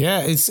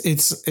 Yeah,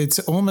 it's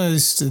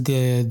almost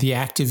the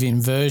active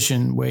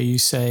inversion where you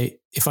say,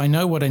 if I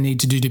know what I need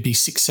to do to be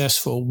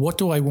successful, what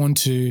do I want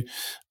to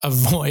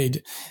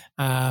avoid?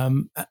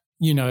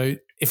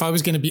 If I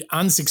was going to be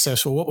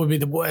unsuccessful, what would be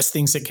the worst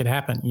things that could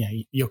happen?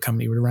 Your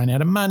company would run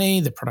out of money,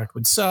 the product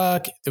would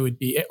suck. There would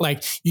be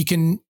you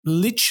can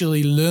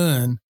literally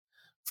learn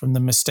from the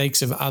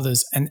mistakes of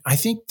others. And I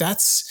think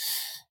that's,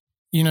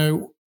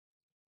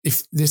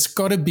 if there's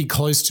got to be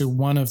close to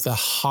one of the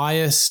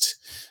highest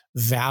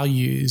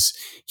values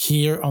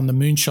here on the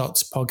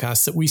Moonshots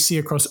podcast that we see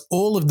across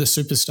all of the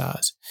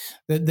superstars,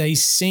 that they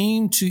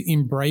seem to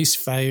embrace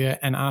failure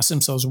and ask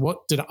themselves,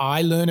 what did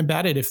I learn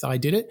about it if I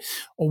did it?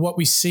 Or what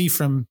we see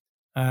from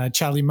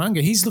Charlie Munger,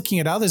 he's looking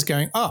at others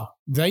going, oh,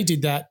 they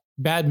did that,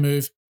 bad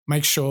move.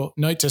 Make sure,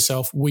 note to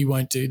self, we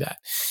won't do that.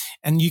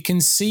 And you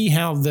can see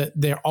how that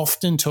they're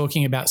often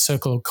talking about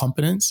circle of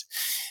competence.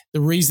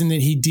 The reason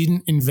that he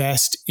didn't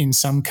invest in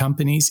some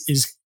companies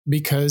is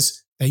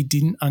because they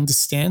didn't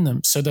understand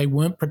them. So they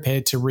weren't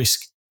prepared to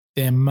risk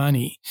their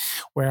money,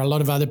 where a lot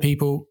of other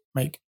people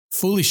make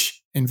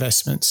foolish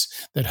investments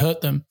that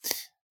hurt them.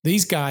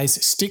 These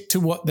guys stick to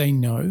what they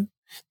know.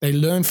 They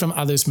learn from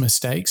others'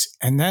 mistakes.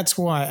 And that's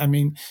why,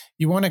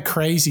 you want a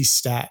crazy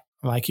stat.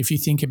 Like if you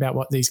think about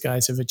what these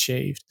guys have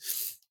achieved.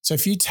 So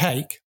if you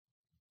take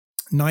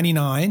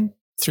 99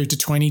 through to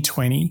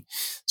 2020,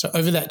 so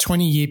over that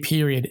 20-year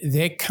period,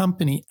 their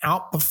company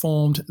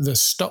outperformed the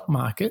stock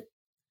market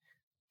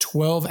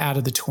 12 out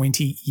of the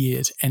 20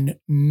 years, and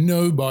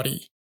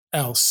nobody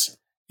else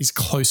is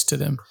close to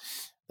them.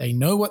 They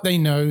know what they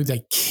know.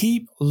 They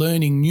keep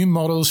learning new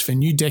models for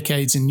new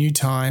decades and new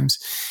times,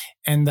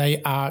 and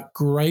they are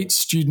great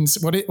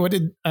students. What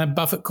did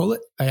Buffett call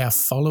it? They are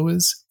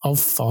followers of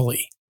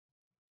folly.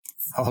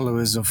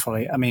 Followers of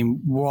folly. I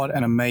mean, what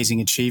an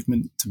amazing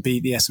achievement to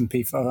beat the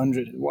S&P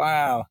 500.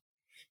 Wow.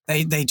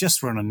 They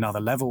just run another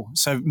level.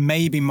 So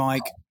maybe,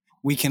 Mike,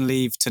 we can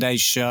leave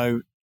today's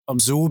show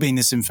absorbing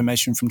this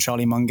information from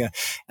Charlie Munger,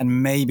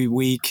 and maybe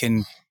we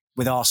can,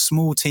 with our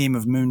small team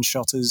of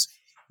moonshotters,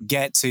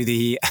 get to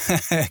the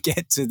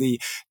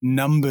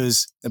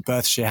numbers that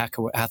Berkshire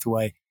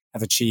Hathaway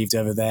have achieved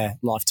over their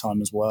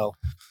lifetime as well.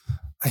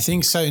 I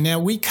think so. Now,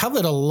 we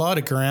covered a lot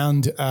of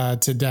ground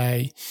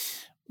today.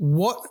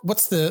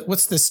 What's the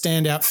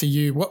standout for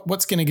you?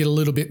 What's going to get a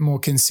little bit more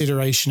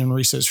consideration and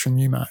research from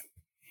you, Mark?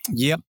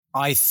 Yep.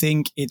 I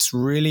think it's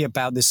really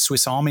about this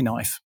Swiss Army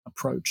knife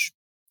approach.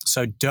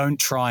 So don't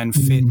try and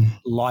fit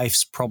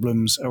life's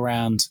problems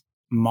around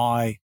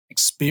my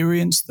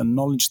experience, the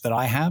knowledge that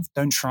I have.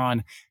 Don't try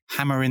and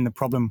hammer in the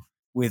problem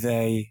with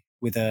a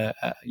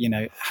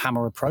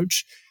hammer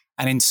approach,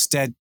 and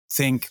instead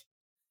think,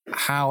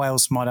 how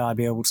else might I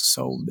be able to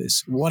solve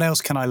this? What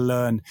else can I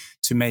learn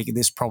to make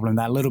this problem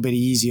that little bit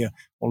easier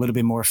or a little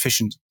bit more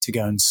efficient to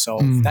go and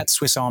solve? That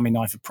Swiss Army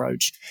knife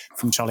approach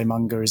from Charlie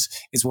Munger is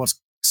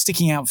what's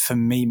sticking out for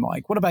me,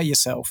 Mike. What about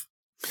yourself?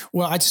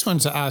 Well, I just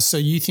wanted to ask, so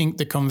you think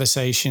the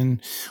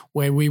conversation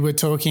where we were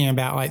talking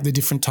about like the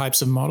different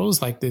types of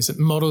models, like there's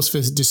models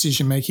for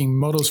decision making,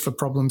 models for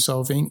problem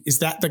solving, is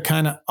that the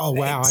kind of, oh,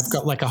 wow, I've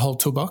got like a whole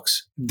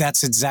toolbox?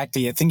 That's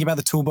exactly it. Think about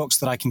the toolbox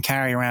that I can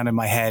carry around in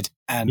my head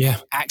and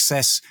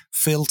access,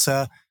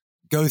 filter,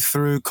 go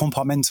through,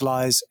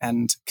 compartmentalize,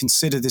 and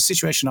consider the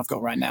situation I've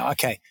got right now.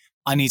 Okay,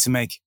 I need to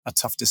make a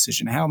tough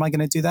decision. How am I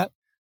going to do that?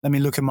 Let me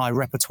look at my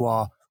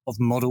repertoire of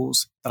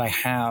models that I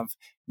have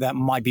that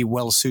might be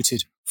well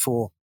suited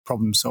for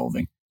problem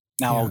solving.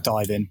 Now I'll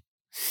dive in.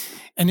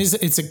 And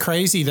it's a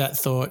crazy, that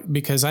thought,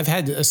 because I've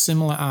had a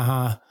similar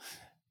aha,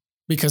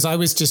 because I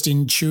was just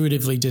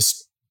intuitively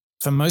just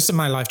for most of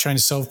my life trying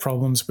to solve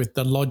problems with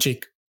the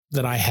logic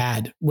that I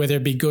had, whether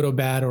it be good or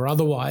bad or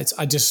otherwise.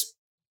 I just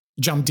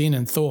jumped in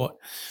and thought.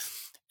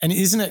 And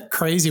isn't it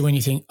crazy when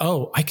you think,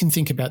 oh, I can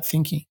think about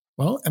thinking?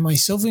 Well, am I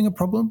solving a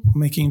problem or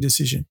making a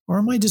decision? Or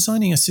am I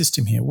designing a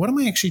system here? What am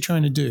I actually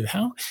trying to do?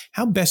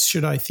 How best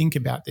should I think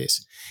about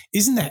this?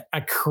 Isn't that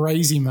a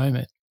crazy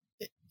moment?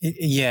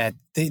 Yeah,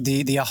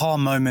 the aha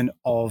moment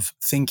of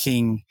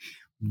thinking,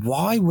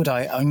 why would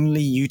I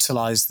only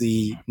utilize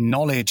the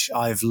knowledge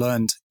I've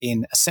learned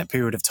in a set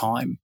period of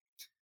time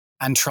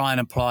and try and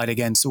apply it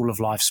against all of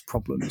life's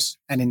problems?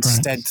 And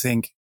instead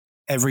think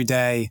every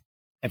day,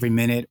 every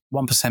minute,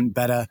 1%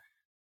 better.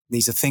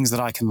 These are things that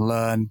I can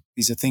learn.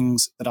 These are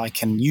things that I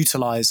can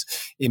utilize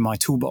in my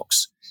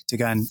toolbox to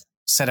go and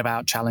set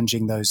about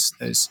challenging those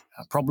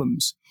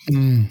problems.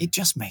 It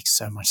just makes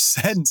so much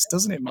sense,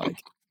 doesn't it,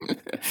 Mike?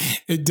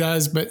 It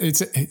does, but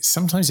it's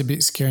sometimes a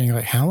bit scary.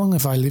 Like, how long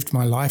have I lived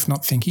my life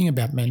not thinking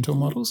about mental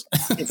models?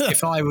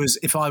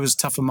 if I was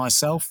tough on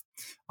myself,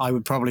 I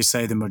would probably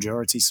say the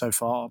majority so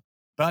far.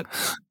 But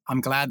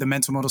I'm glad the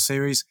Mental Model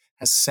series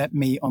has set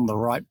me on the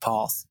right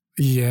path.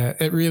 Yeah,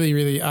 it really,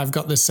 really, I've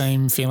got the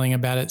same feeling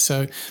about it.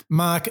 So,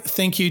 Mark,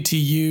 thank you to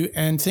you,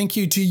 and thank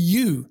you to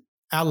you,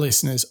 our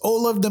listeners,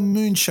 all of the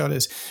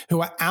moonshotters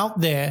who are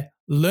out there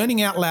learning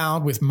out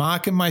loud with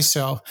Mark and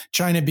myself,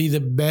 trying to be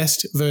the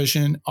best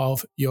version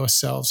of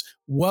yourselves.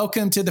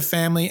 Welcome to the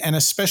family, and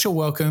a special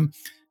welcome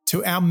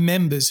to our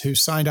members who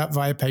signed up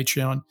via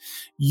Patreon.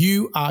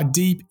 You are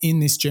deep in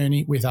this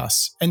journey with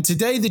us. And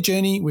today the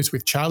journey was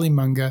with Charlie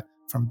Munger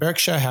from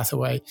Berkshire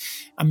Hathaway,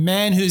 a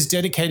man who's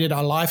dedicated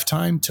a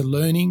lifetime to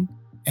learning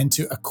and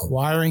to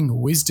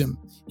acquiring wisdom.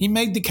 He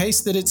made the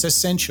case that it's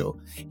essential.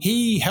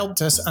 He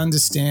helped us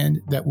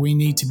understand that we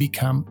need to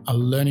become a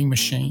learning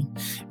machine,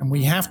 and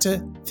we have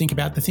to think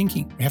about the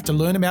thinking. We have to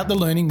learn about the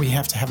learning. We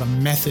have to have a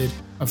method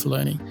of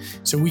learning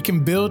so we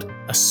can build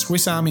a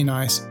Swiss Army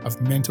knife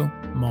of mental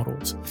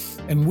models.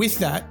 And with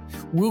that,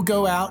 we'll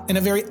go out in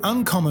a very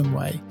uncommon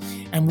way,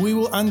 and we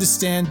will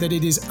understand that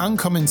it is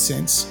uncommon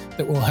sense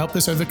that will help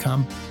us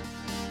overcome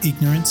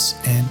ignorance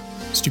and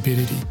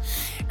stupidity.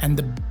 And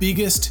the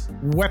biggest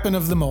weapon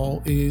of them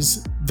all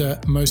is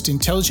the most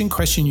intelligent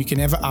question you can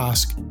ever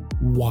ask: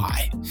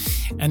 why?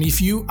 And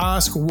if you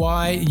ask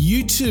why,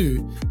 you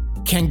too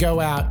can go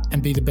out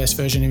and be the best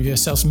version of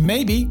yourselves.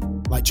 Maybe,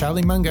 like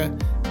Charlie Munger,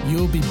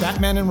 you'll be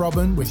Batman and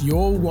Robin with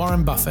your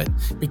Warren Buffett,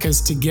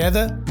 because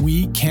together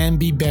we can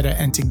be better,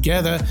 and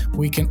together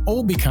we can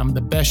all become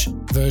the best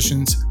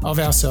versions of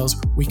ourselves.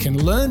 We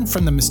can learn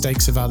from the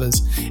mistakes of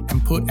others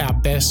and put our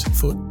best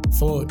foot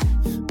forward.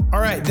 All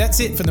right, that's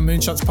it for the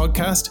Moonshots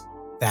podcast.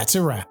 That's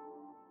a wrap.